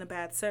isn't a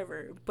bad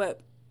server, but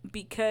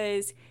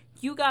because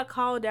you got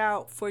called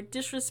out for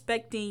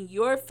disrespecting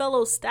your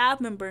fellow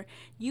staff member,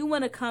 you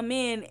want to come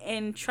in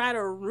and try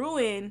to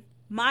ruin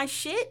my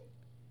shit?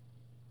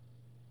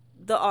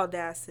 The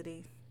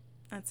audacity.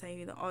 I tell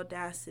you, the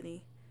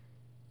audacity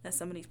that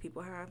some of these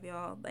people have,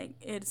 y'all. Like,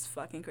 it's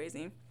fucking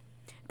crazy.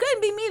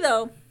 Couldn't be me,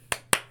 though.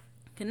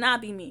 Could not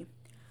be me.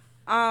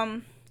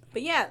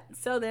 But yeah,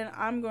 so then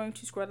I'm going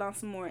to scroll down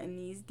some more in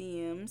these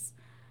DMs.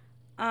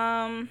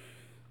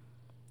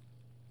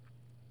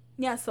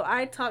 Yeah, so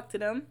I talked to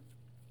them,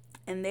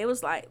 and they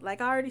was like I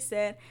already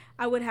said,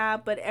 I would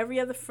have, but every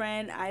other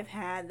friend I've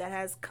had that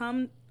has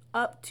come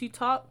up to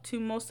talk to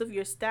most of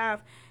your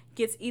staff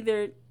gets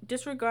either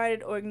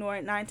disregarded or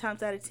ignored. 9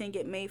 times out of 10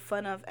 get made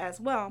fun of as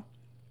well.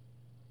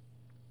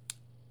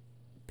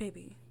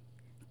 Baby,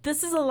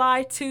 this is a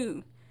lie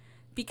too,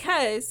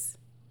 because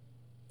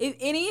if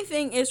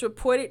anything is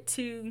reported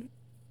to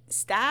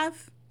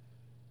staff,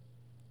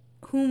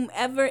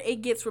 whomever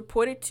it gets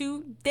reported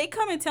to, they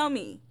come and tell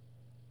me.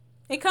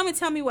 They come and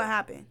tell me what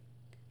happened,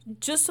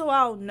 just so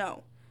I'll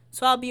know,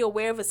 so I'll be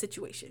aware of a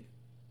situation.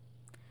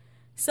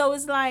 So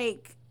it's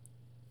like,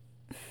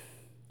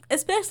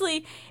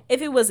 especially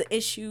if it was an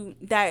issue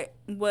that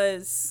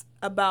was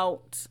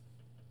about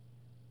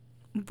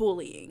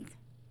bullying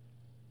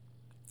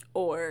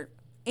or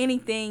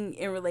anything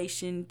in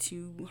relation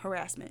to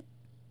harassment.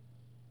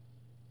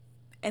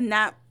 And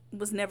that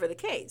was never the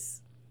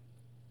case.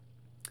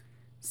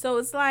 So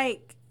it's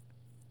like,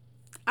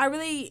 I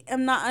really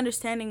am not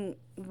understanding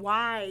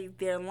why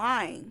they're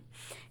lying.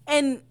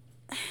 And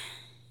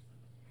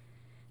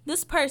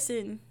this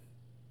person,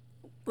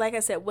 like I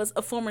said, was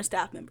a former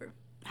staff member.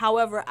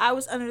 However, I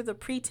was under the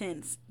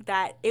pretense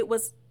that it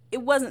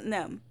wasn't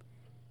them.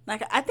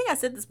 Like, I think I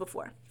said this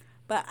before,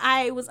 but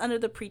I was under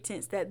the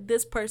pretense that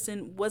this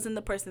person wasn't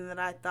the person that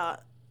I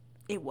thought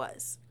it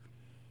was.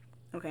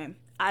 Okay.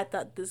 I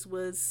thought this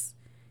was,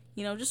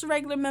 just a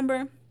regular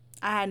member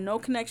I had no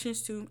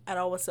connections to at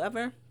all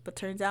whatsoever, but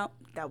turns out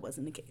that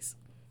wasn't the case.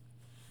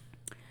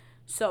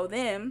 So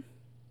then,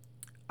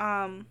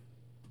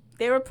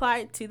 they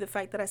replied to the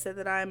fact that I said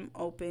that I'm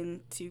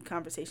open to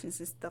conversations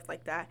and stuff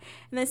like that.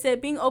 And they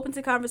said, being open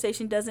to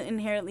conversation doesn't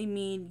inherently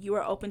mean you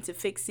are open to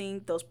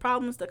fixing those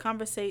problems the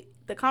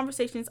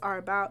conversations are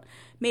about.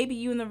 Maybe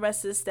you and the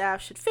rest of the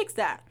staff should fix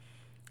that.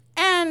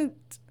 And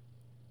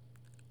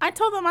I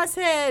told them, I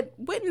said,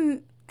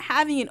 wouldn't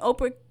having an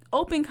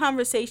open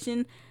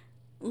conversation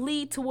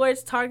lead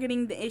towards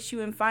targeting the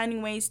issue and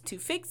finding ways to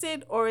fix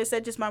it? Or is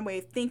that just my way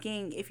of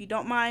thinking? If you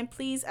don't mind,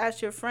 please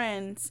ask your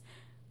friends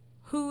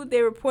who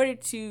they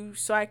reported to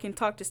so I can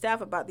talk to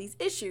staff about these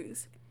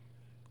issues.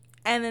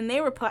 And then they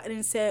replied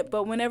and said,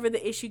 but whenever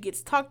the issue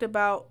gets talked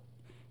about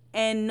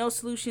and no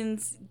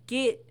solutions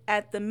get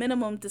at the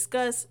minimum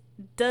discussed,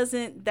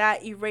 doesn't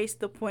that erase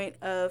the point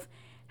of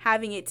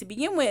having it to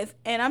begin with?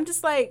 And I'm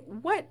just like,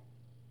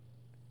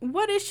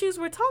 what issues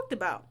were talked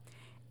about?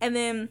 And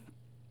then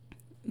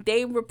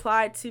they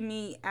replied to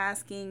me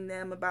asking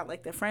them about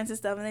like their friends and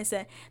stuff, and they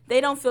said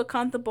they don't feel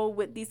comfortable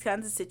with these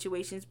kinds of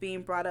situations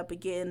being brought up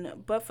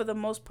again, but for the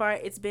most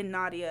part it's been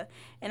Nadia,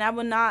 and I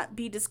will not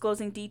be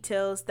disclosing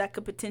details that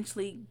could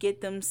potentially get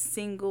them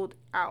singled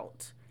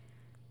out.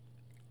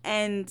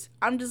 And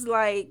I'm just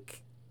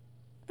like,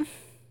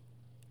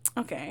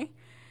 okay.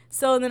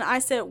 So then I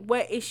said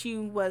what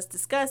issue was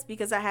discussed,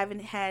 because I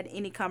haven't had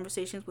any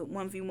conversations with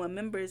 1v1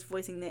 members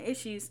voicing their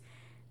issues.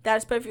 That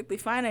is perfectly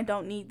fine. I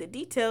don't need the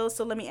details.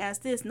 So let me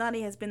ask this.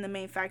 Nadia has been the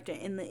main factor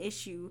in the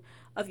issue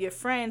of your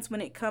friends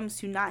when it comes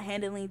to not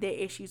handling their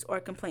issues or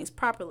complaints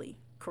properly,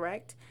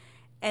 correct?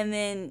 And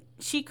then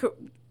she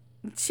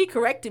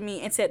corrected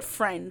me and said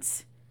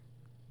friends.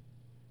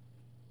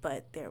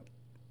 But there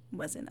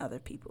wasn't other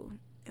people.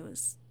 It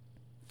was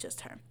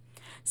just her.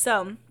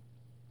 So,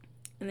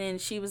 and then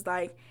she was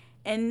like,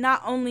 and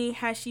not only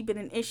has she been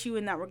an issue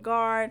in that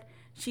regard,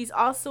 she's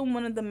also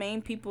one of the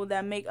main people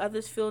that make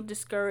others feel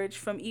discouraged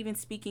from even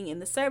speaking in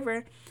the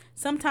server.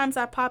 Sometimes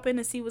I pop in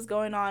to see what's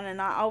going on,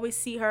 and I always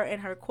see her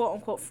and her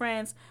quote-unquote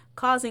friends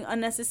causing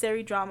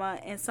unnecessary drama.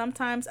 And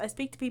sometimes I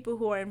speak to people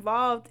who are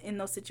involved in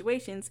those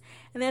situations,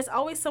 and there's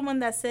always someone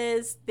that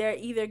says they're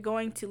either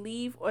going to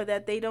leave or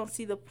that they don't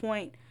see the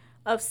point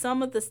of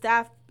some of the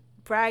staff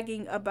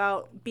bragging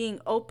about being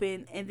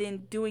open and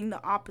then doing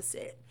the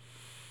opposite.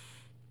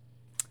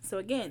 So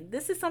again,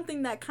 this is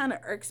something that kind of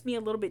irks me a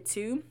little bit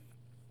too,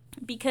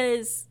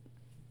 because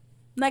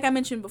like I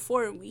mentioned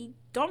before, we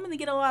don't really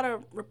get a lot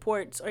of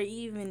reports, or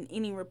even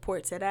any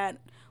reports at that.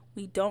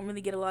 We don't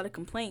really get a lot of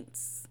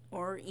complaints,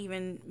 or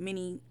even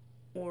many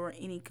or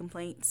any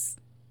complaints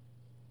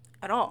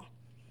at all.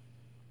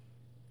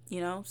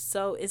 You know,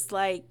 so it's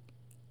like,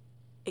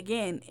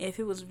 again, if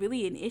it was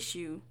really an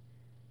issue,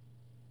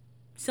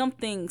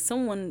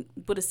 someone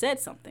would have said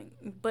something,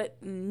 but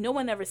no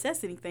one ever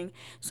says anything.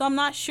 So I'm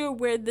not sure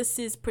where this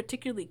is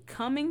particularly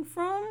coming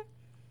from,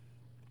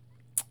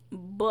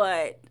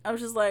 but I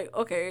was just like,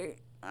 okay.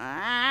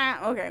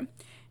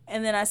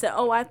 And then I said,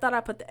 oh, I thought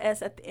I put the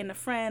S at the end of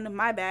friend,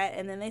 my bad.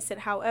 And then they said,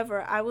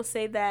 however, I will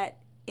say that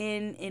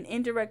in an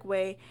indirect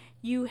way,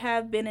 you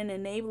have been an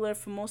enabler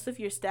for most of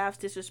your staff's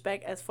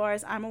disrespect. As far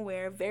as I'm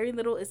aware, very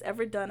little is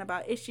ever done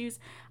about issues.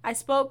 I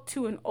spoke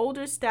to an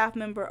older staff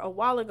member a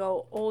while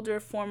ago, older,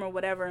 former,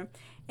 whatever,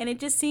 and it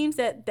just seems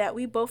that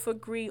we both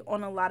agree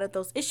on a lot of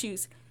those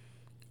issues.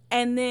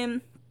 And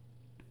then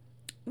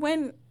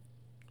when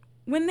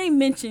they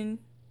mentioned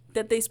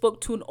that they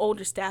spoke to an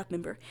older staff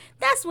member,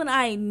 that's when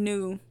I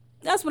knew.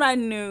 I was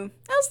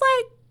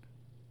like,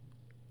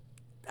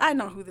 I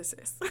know who this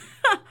is.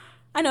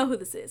 I know who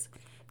this is.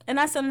 And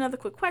I sent another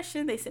quick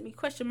question. They sent me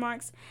question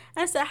marks.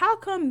 And I said, how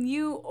come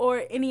you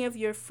or any of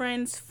your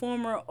friends,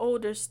 former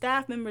older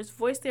staff members,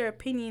 voice their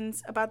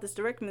opinions about this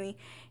directly?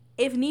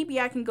 If need be,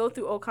 I can go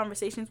through old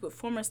conversations with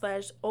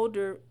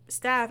former/older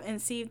staff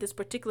and see if this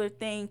particular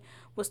thing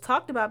was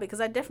talked about, because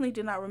I definitely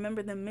do not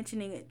remember them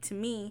mentioning it to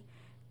me.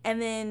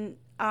 And then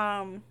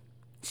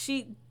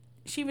she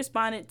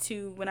responded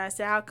to when I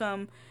said, how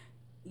come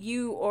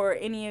you or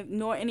any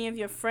of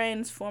your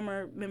friends,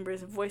 former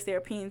members, voice their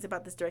opinions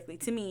about this directly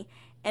to me?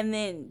 And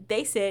then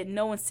they said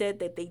no one said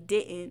that they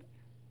didn't,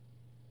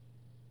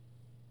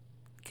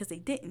 because they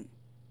didn't.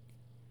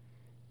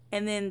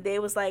 And then they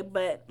was like,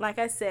 but like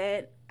I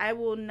said, I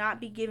will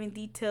not be giving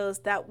details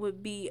that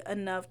would be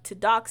enough to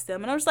dox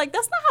them. And I was like,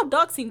 that's not how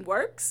doxing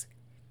works.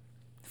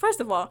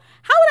 First of all,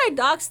 how would I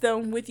dox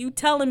them with you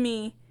telling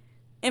me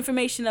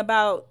information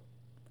about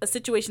a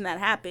situation that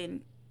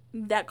happened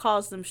that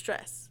caused them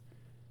stress?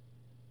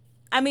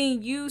 I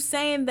mean, you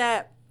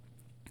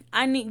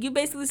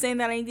basically saying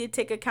that I need to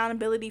take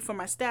accountability for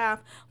my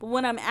staff, but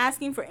when I'm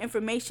asking for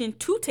information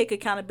to take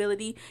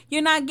accountability,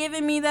 you're not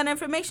giving me that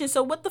information.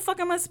 So what the fuck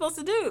am I supposed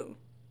to do?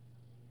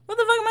 What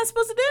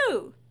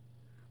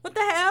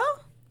the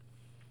hell?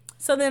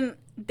 So then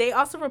they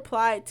also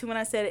replied to when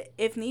I said,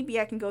 if need be,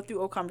 I can go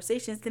through old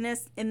conversations.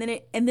 And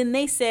then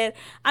they said,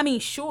 I mean,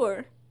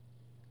 sure.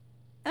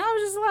 And I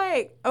was just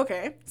like,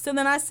 okay. So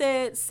then I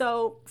said,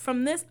 so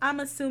from this, I'm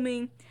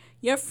assuming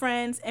your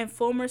friends and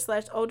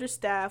former/older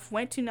staff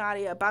went to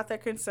Nadia about their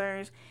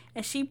concerns,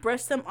 and she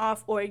brushed them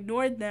off or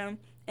ignored them,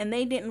 and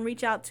they didn't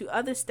reach out to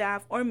other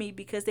staff or me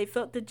because they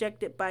felt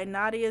dejected by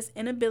Nadia's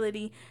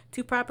inability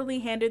to properly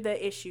handle their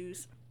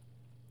issues.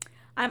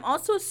 I'm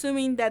also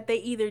assuming that they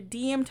either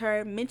DM'd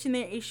her, mentioned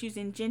their issues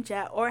in Gen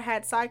Chat, or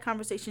had side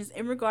conversations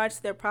in regards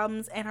to their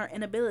problems and her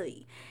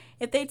inability.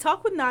 If they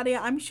talk with Nadia,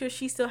 I'm sure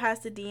she still has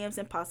the DMs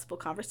and possible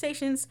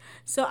conversations.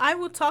 So I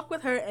will talk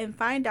with her and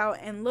find out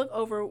and look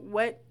over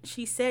what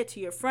she said to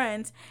your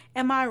friends.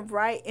 Am I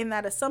right in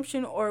that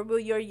assumption, or will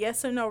your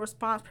yes or no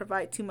response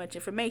provide too much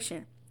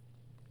information?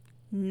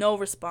 No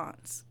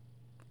response.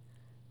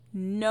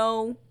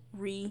 No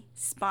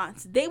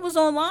response. They was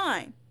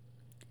online.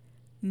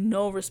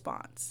 No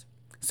response.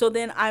 So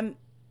then I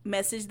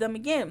messaged them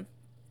again.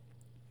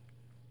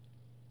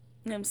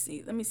 Let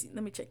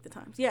me check the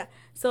times. Yeah.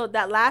 So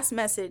that last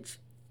message,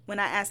 when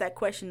I asked that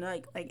question,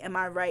 like, am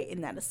I right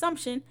in that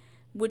assumption?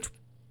 Which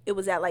it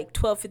was at like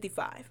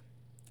 12:55.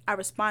 I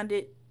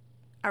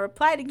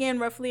replied again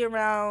roughly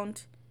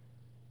around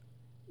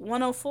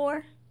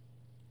 1:04.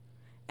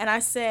 And I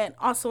said,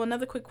 also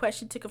another quick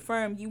question to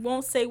confirm. You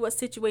won't say what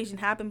situation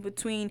happened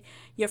between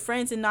your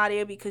friends and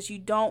Nadia because you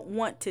don't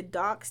want to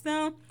dox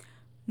them,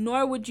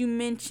 nor would you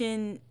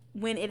mention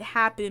when it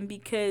happened,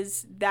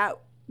 because that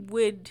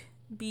would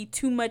be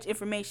too much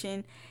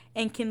information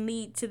and can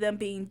lead to them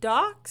being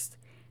doxxed.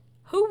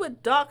 Who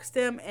would dox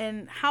them,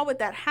 and how would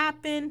that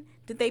happen?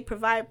 Did they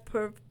provide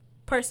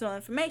personal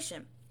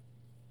information?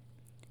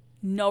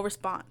 No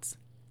response.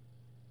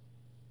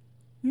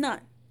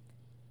 None.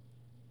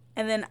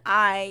 And then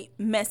I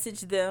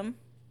messaged them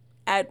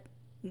at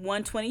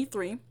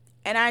 1:23,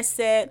 and I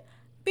said,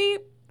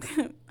 beep,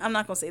 I'm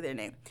not going to say their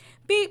name.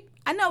 Beep,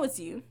 I know it's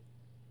you.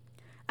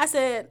 I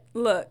said,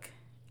 look,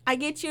 I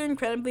get you're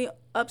incredibly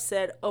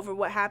upset over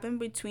what happened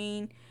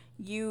between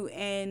you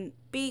and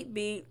beep,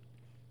 beep.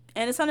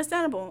 And it's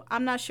understandable.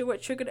 I'm not sure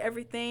what triggered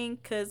everything,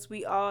 because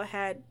we all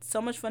had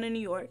so much fun in New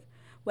York.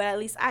 Well, at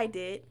least I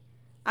did.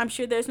 I'm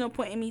sure there's no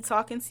point in me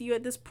talking to you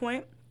at this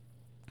point,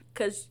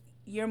 because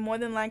you're more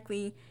than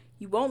likely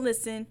you won't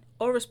listen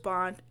or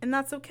respond, and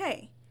that's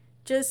okay.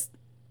 Just,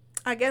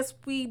 I guess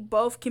we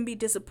both can be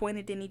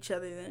disappointed in each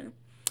other then.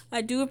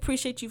 I do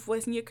appreciate you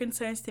voicing your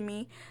concerns to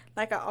me,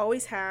 like I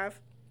always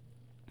have.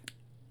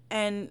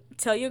 And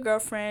tell your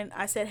girlfriend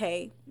I said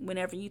hey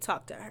whenever you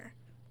talk to her.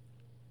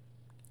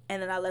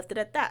 And then I left it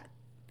at that.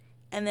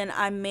 And then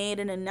I made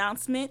an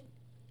announcement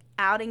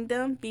outing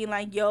them, being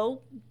like,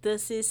 yo,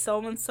 this is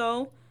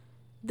so-and-so.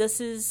 This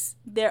is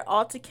their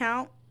alt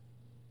account.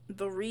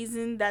 The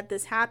reason that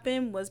this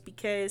happened was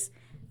because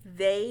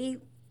they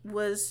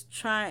was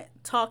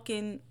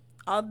talking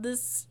all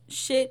this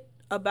shit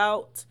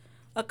about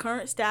a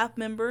current staff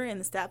member, and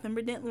the staff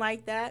member didn't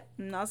like that,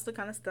 and all the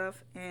kind of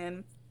stuff.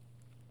 And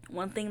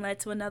one thing led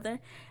to another,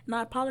 and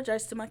I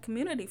apologized to my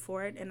community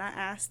for it, and I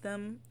asked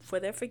them for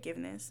their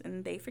forgiveness,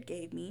 and they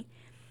forgave me.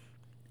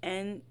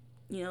 And,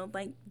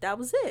 like, that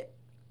was it.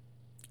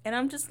 And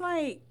I'm just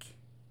like,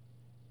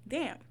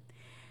 damn.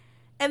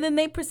 And then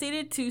they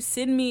proceeded to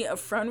send me a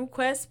friend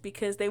request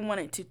because they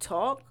wanted to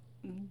talk,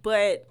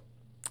 but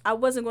I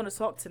wasn't going to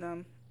talk to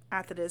them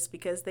after this,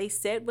 because they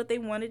said what they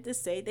wanted to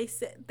say.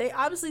 They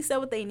obviously said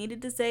what they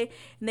needed to say,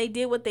 and they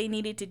did what they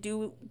needed to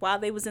do while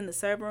they was in the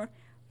server.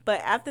 But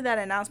after that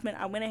announcement,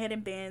 I went ahead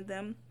and banned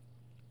them.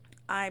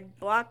 I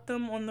blocked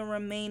them on the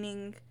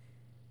remaining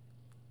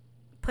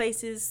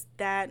places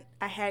that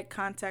I had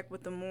contact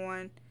with them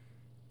on,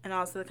 and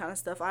all that kind of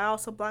stuff. I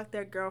also blocked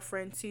their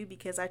girlfriend too,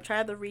 because I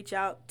tried to reach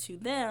out to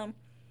them,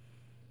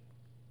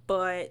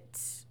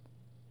 but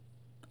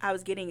I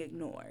was getting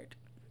ignored.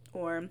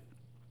 I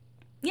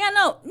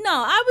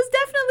was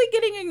definitely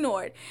getting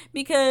ignored,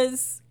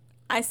 because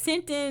I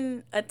sent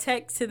in a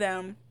text to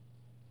them,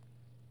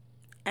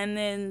 and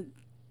then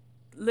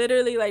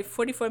literally like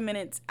 44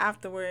 minutes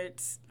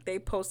afterwards, they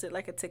posted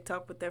like a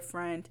TikTok with their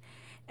friend.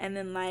 And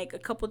then like a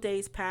couple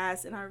days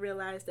passed, and I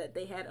realized that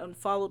they had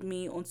unfollowed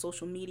me on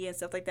social media and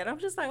stuff like that. I'm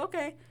just like,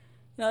 okay,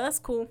 that's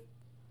cool.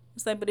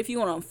 It's like, but if you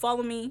want to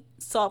unfollow me,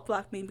 soft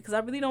block me, because I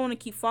really don't want to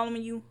keep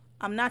following you.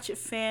 I'm not your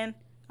fan.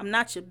 I'm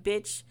not your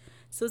bitch.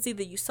 So it's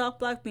either you soft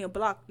block me or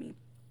block me.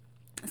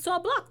 So I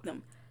blocked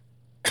them.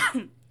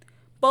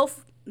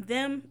 Both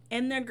them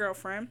and their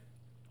girlfriend,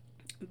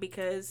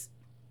 because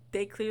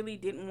they clearly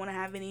didn't want to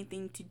have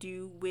anything to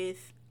do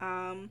with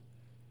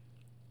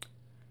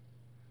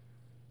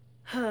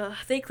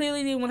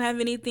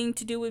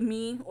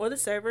me or the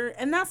server,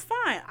 and that's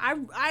fine.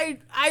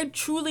 I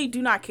truly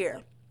do not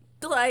care.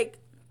 Like,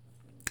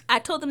 I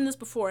told them this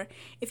before.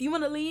 If you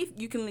want to leave,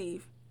 you can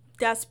leave.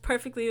 That's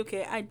perfectly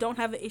okay. I don't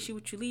have an issue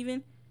with you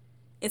leaving.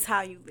 It's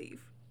how you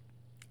leave.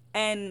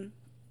 And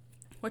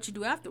what you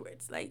do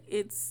afterwards. Like,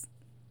 it's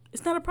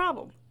not a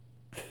problem.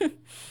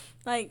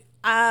 Like,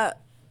 I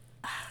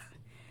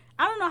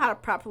don't know how to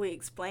properly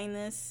explain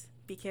this,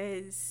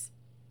 because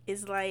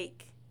it's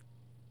like,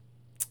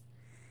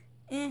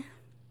 I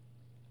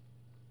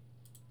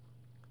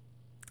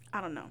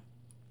don't know.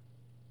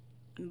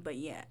 But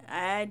yeah,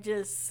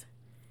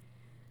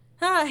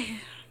 a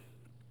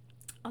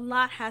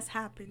lot has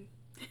happened.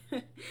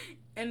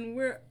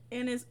 And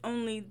it's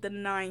only the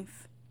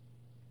 9th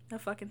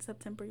of fucking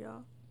September,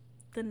 y'all.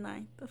 The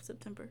 9th of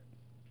September.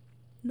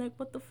 Like,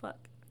 what the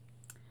fuck?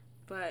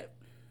 But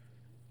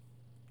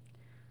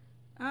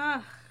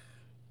I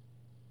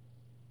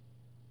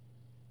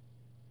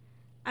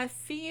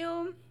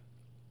feel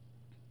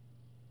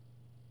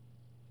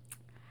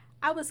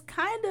I was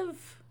kind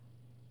of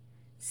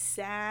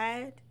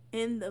sad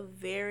in the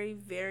very,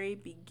 very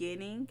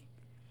beginning,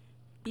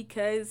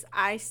 because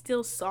I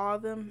still saw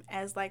them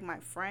as like my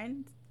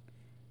friend.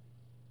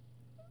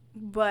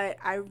 But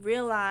I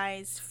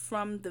realized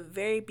from the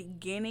very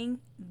beginning,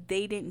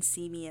 they didn't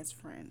see me as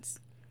friends.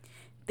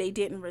 They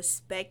didn't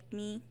respect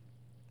me.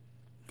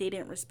 They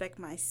didn't respect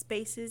my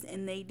spaces,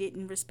 and they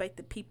didn't respect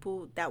the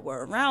people that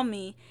were around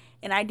me.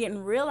 And I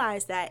didn't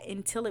realize that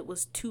until it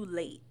was too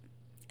late.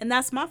 And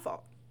that's my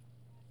fault.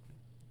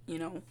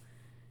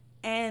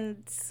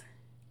 And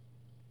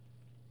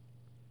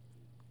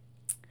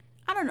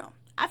I don't know.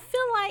 I feel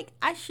like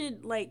I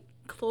should like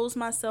close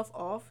myself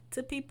off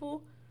to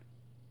people,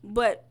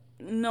 but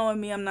knowing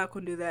me, I'm not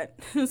going to do that.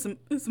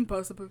 It's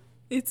impossible.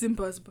 It's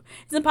impossible.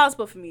 It's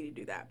impossible for me to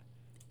do that.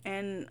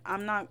 And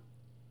I'm not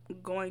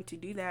going to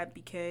do that,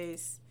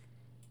 because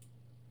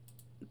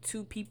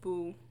two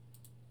people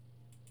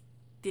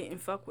didn't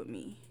fuck with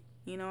me.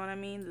 You know what I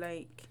mean?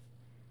 Like,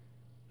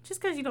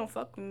 just because you don't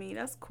fuck with me,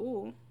 that's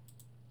cool.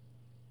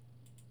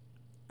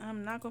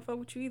 I'm not gonna fuck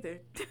with you either.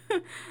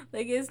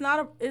 Like, it's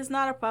not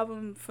a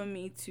problem for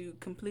me to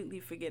completely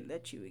forget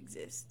that you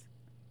exist.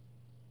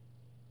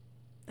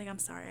 Like, I'm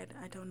sorry,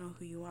 I don't know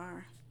who you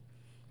are.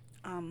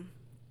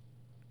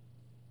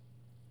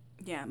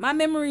 Yeah, my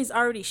memory is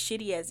already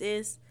shitty as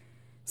is,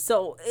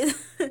 so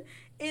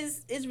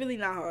it's really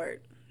not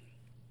hard.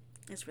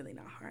 It's really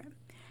not hard.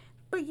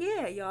 But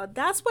yeah, y'all,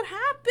 that's what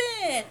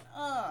happened.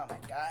 Oh my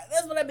god,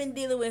 that's what I've been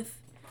dealing with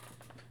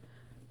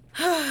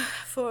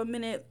for a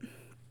minute.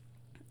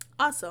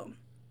 Also,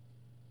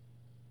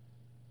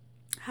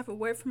 I have a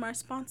word from our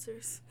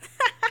sponsors.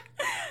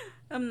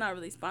 I'm not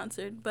really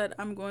sponsored, but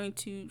I'm going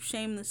to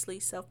shamelessly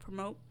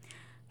self-promote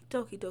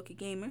Doki Doki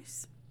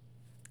Gamers.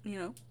 You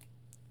know,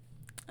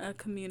 a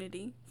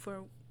community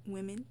for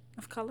women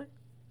of color,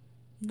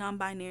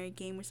 non-binary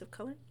gamers of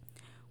color.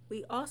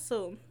 We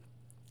also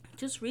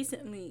just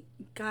recently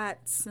got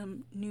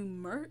some new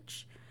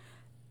merch.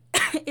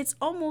 It's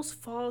almost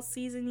fall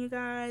season, you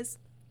guys.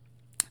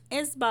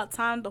 It's about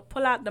time to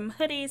pull out them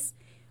hoodies.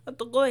 Or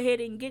to go ahead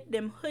and get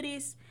them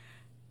hoodies.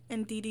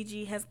 And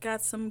DDG has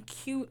got some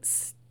cute,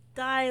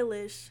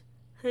 stylish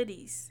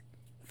hoodies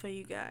for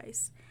you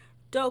guys.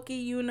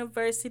 Doki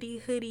University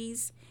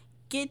hoodies.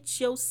 Get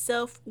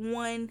yourself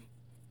one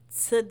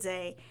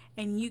today.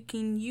 And you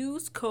can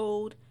use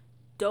code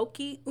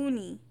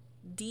DOKIUNI,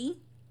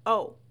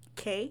 DOKIUNI,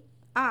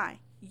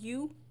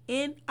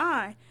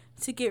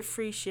 to get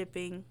free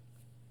shipping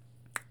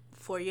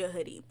for your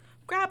hoodie.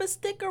 Grab a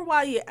sticker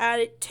while you're at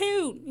it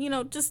too, you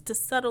know, just to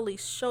subtly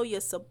show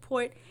your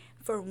support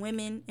for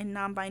women and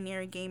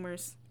non-binary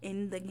gamers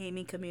in the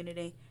gaming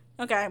community.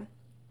 Okay.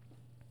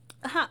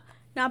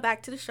 Now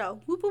back to the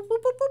show. Whoop, whoop,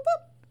 whoop, whoop, whoop,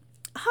 whoop.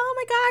 Oh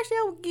my gosh,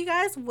 yeah, you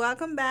guys,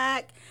 welcome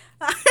back.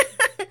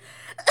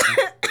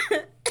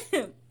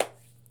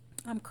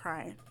 I'm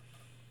crying.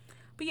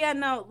 But yeah,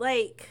 no,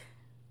 like,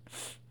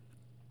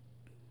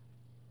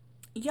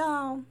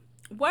 y'all,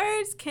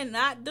 words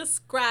cannot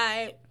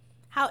describe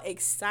how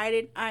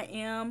excited I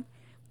am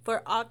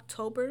for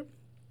October.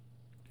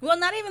 Well,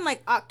 not even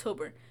like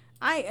October.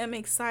 I am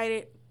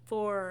excited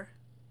for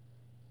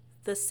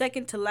the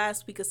second to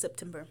last week of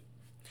September.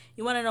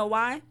 You want to know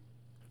why?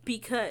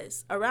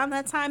 Because around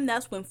that time,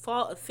 that's when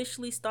fall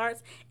officially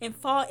starts. And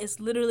fall is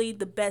literally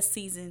the best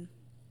season.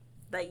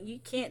 Like, you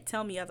can't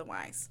tell me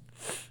otherwise.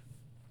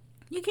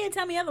 You can't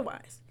tell me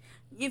otherwise.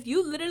 If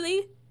you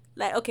literally,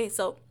 like, okay,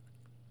 so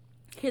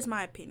here's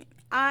my opinion.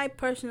 I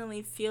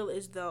personally feel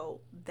as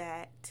though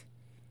that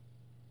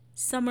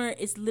summer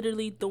is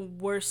literally the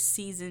worst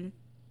season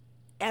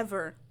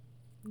ever.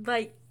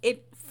 Like,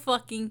 it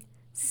fucking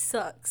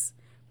sucks,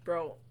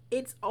 bro.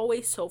 It's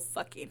always so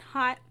fucking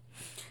hot.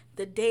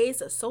 The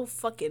days are so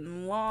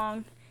fucking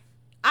long.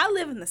 I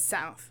live in the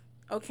South,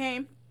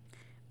 okay?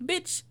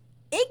 Bitch,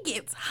 it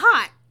gets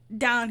hot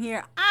down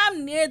here.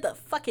 I'm near the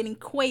fucking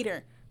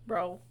equator,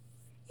 bro.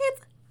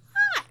 It's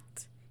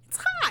hot. It's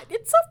hot.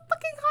 It's so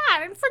fucking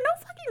hot. And for no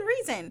fucking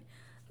reason.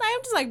 Like,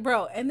 I'm just like,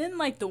 bro. And then,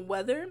 like, the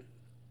weather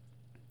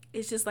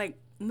is just, like,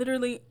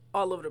 literally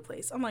all over the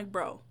place. I'm like,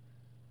 bro,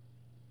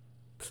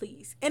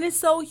 please. And it's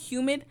so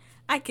humid,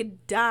 I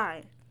could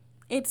die.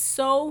 It's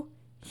so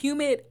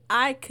humid,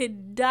 I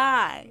could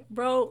die,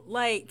 bro.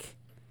 Like,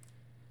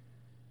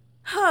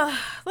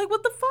 like,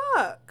 what the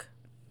fuck?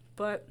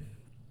 But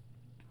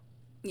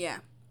yeah,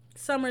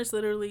 summer is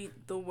literally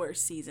the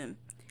worst season.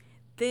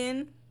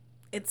 Then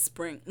it's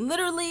spring.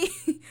 Literally,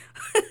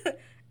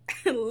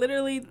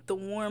 literally, the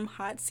warm,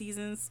 hot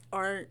seasons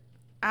are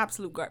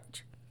absolute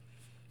garbage.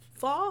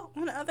 Fall,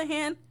 on the other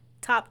hand,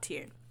 top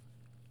tier.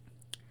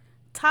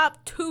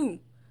 Top 2,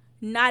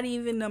 not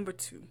even number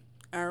 2.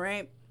 All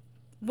right.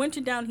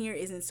 Winter down here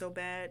isn't so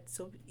bad,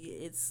 so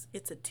it's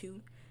a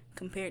 2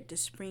 compared to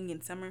spring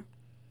and summer.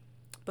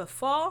 But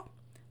fall,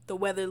 the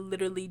weather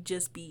literally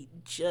just be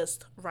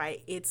just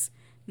right. It's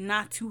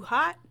not too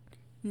hot,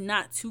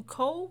 not too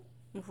cold,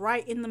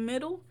 right in the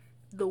middle.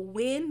 The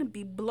wind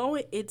be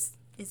blowing. It's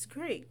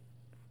great.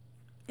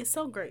 It's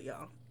so great,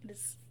 y'all.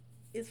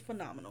 It's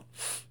phenomenal.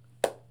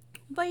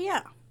 But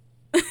yeah.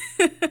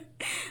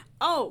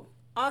 Oh,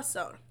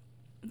 also,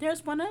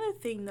 there's one other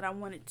thing that I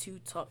wanted to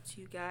talk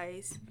to you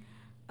guys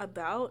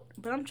about,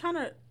 but I'm trying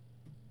to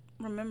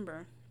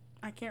remember.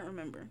 I can't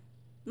remember.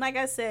 Like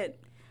I said,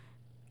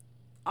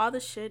 all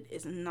the shit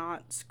is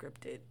not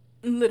scripted.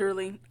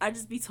 Literally, I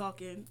just be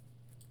talking.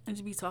 I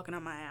just be talking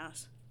on my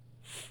ass.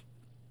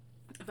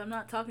 If I'm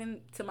not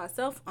talking to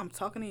myself, I'm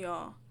talking to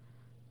y'all.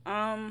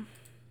 Yeah,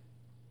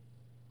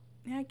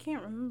 I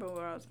can't remember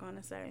what I was going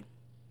to say.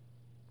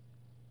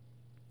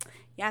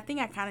 Yeah, I think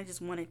I kind of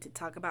just wanted to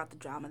talk about the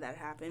drama that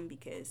happened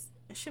because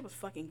this shit was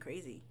fucking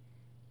crazy.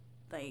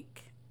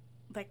 Like,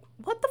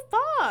 what the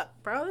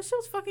fuck, bro? This shit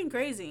was fucking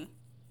crazy.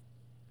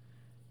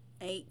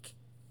 Like,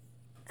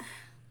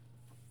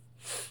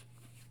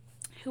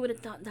 who would have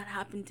thought that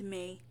happened to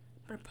me?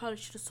 But I probably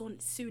should have seen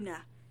it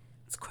sooner.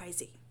 It's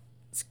crazy.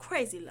 It's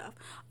crazy, love.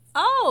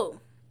 Oh,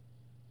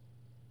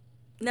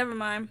 Never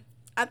mind.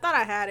 I thought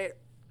I had it,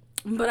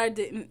 but I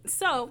didn't.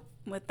 So,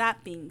 with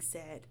that being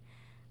said,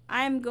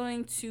 I'm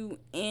going to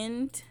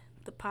end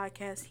the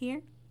podcast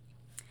here.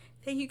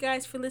 Thank you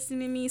guys for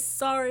listening to me.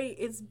 Sorry,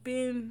 it's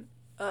been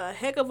a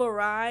heck of a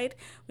ride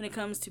when it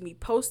comes to me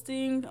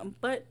posting,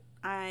 but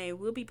I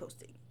will be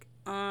posting.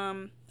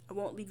 I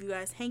won't leave you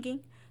guys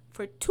hanging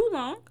for too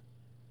long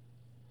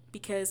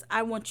because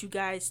I want you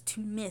guys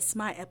to miss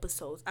my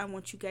episodes. I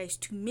want you guys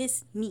to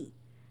miss me.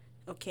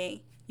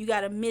 Okay? You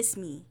gotta miss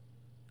me.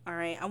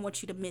 Alright? I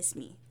want you to miss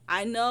me.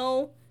 I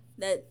know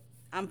that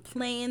I'm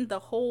playing the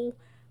whole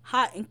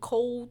hot and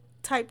cold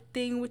type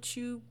thing with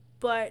you,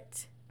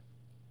 but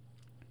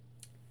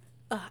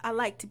I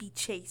like to be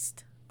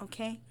chased.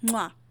 Okay?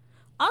 Mwah.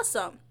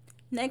 Also,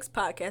 next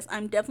podcast,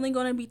 I'm definitely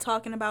going to be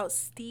talking about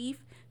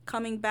Steve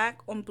coming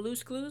back on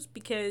Blue's Clues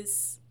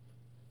because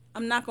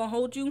I'm not going to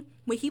hold you.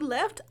 When he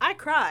left, I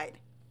cried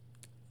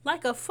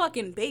like a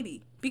fucking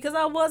baby because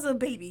I was a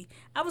baby.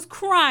 I was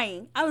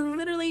crying. I was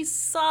literally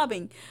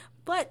sobbing.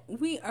 But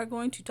we are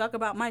going to talk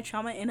about my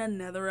trauma in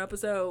another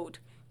episode.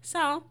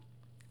 So,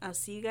 I'll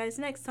see you guys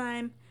next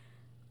time.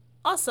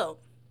 Also,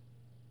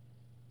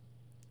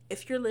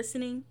 if you're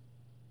listening,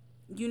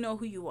 you know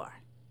who you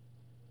are.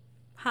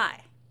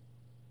 Hi.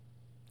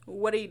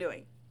 What are you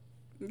doing?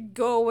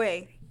 Go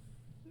away.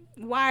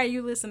 Why are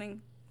you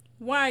listening?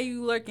 Why are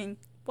you lurking?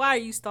 Why are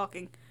you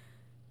stalking?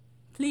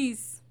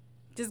 Please,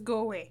 just go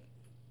away.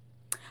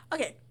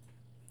 Okay,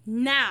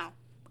 now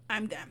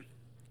I'm done.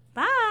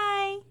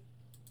 Bye.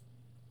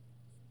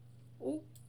 Ooh.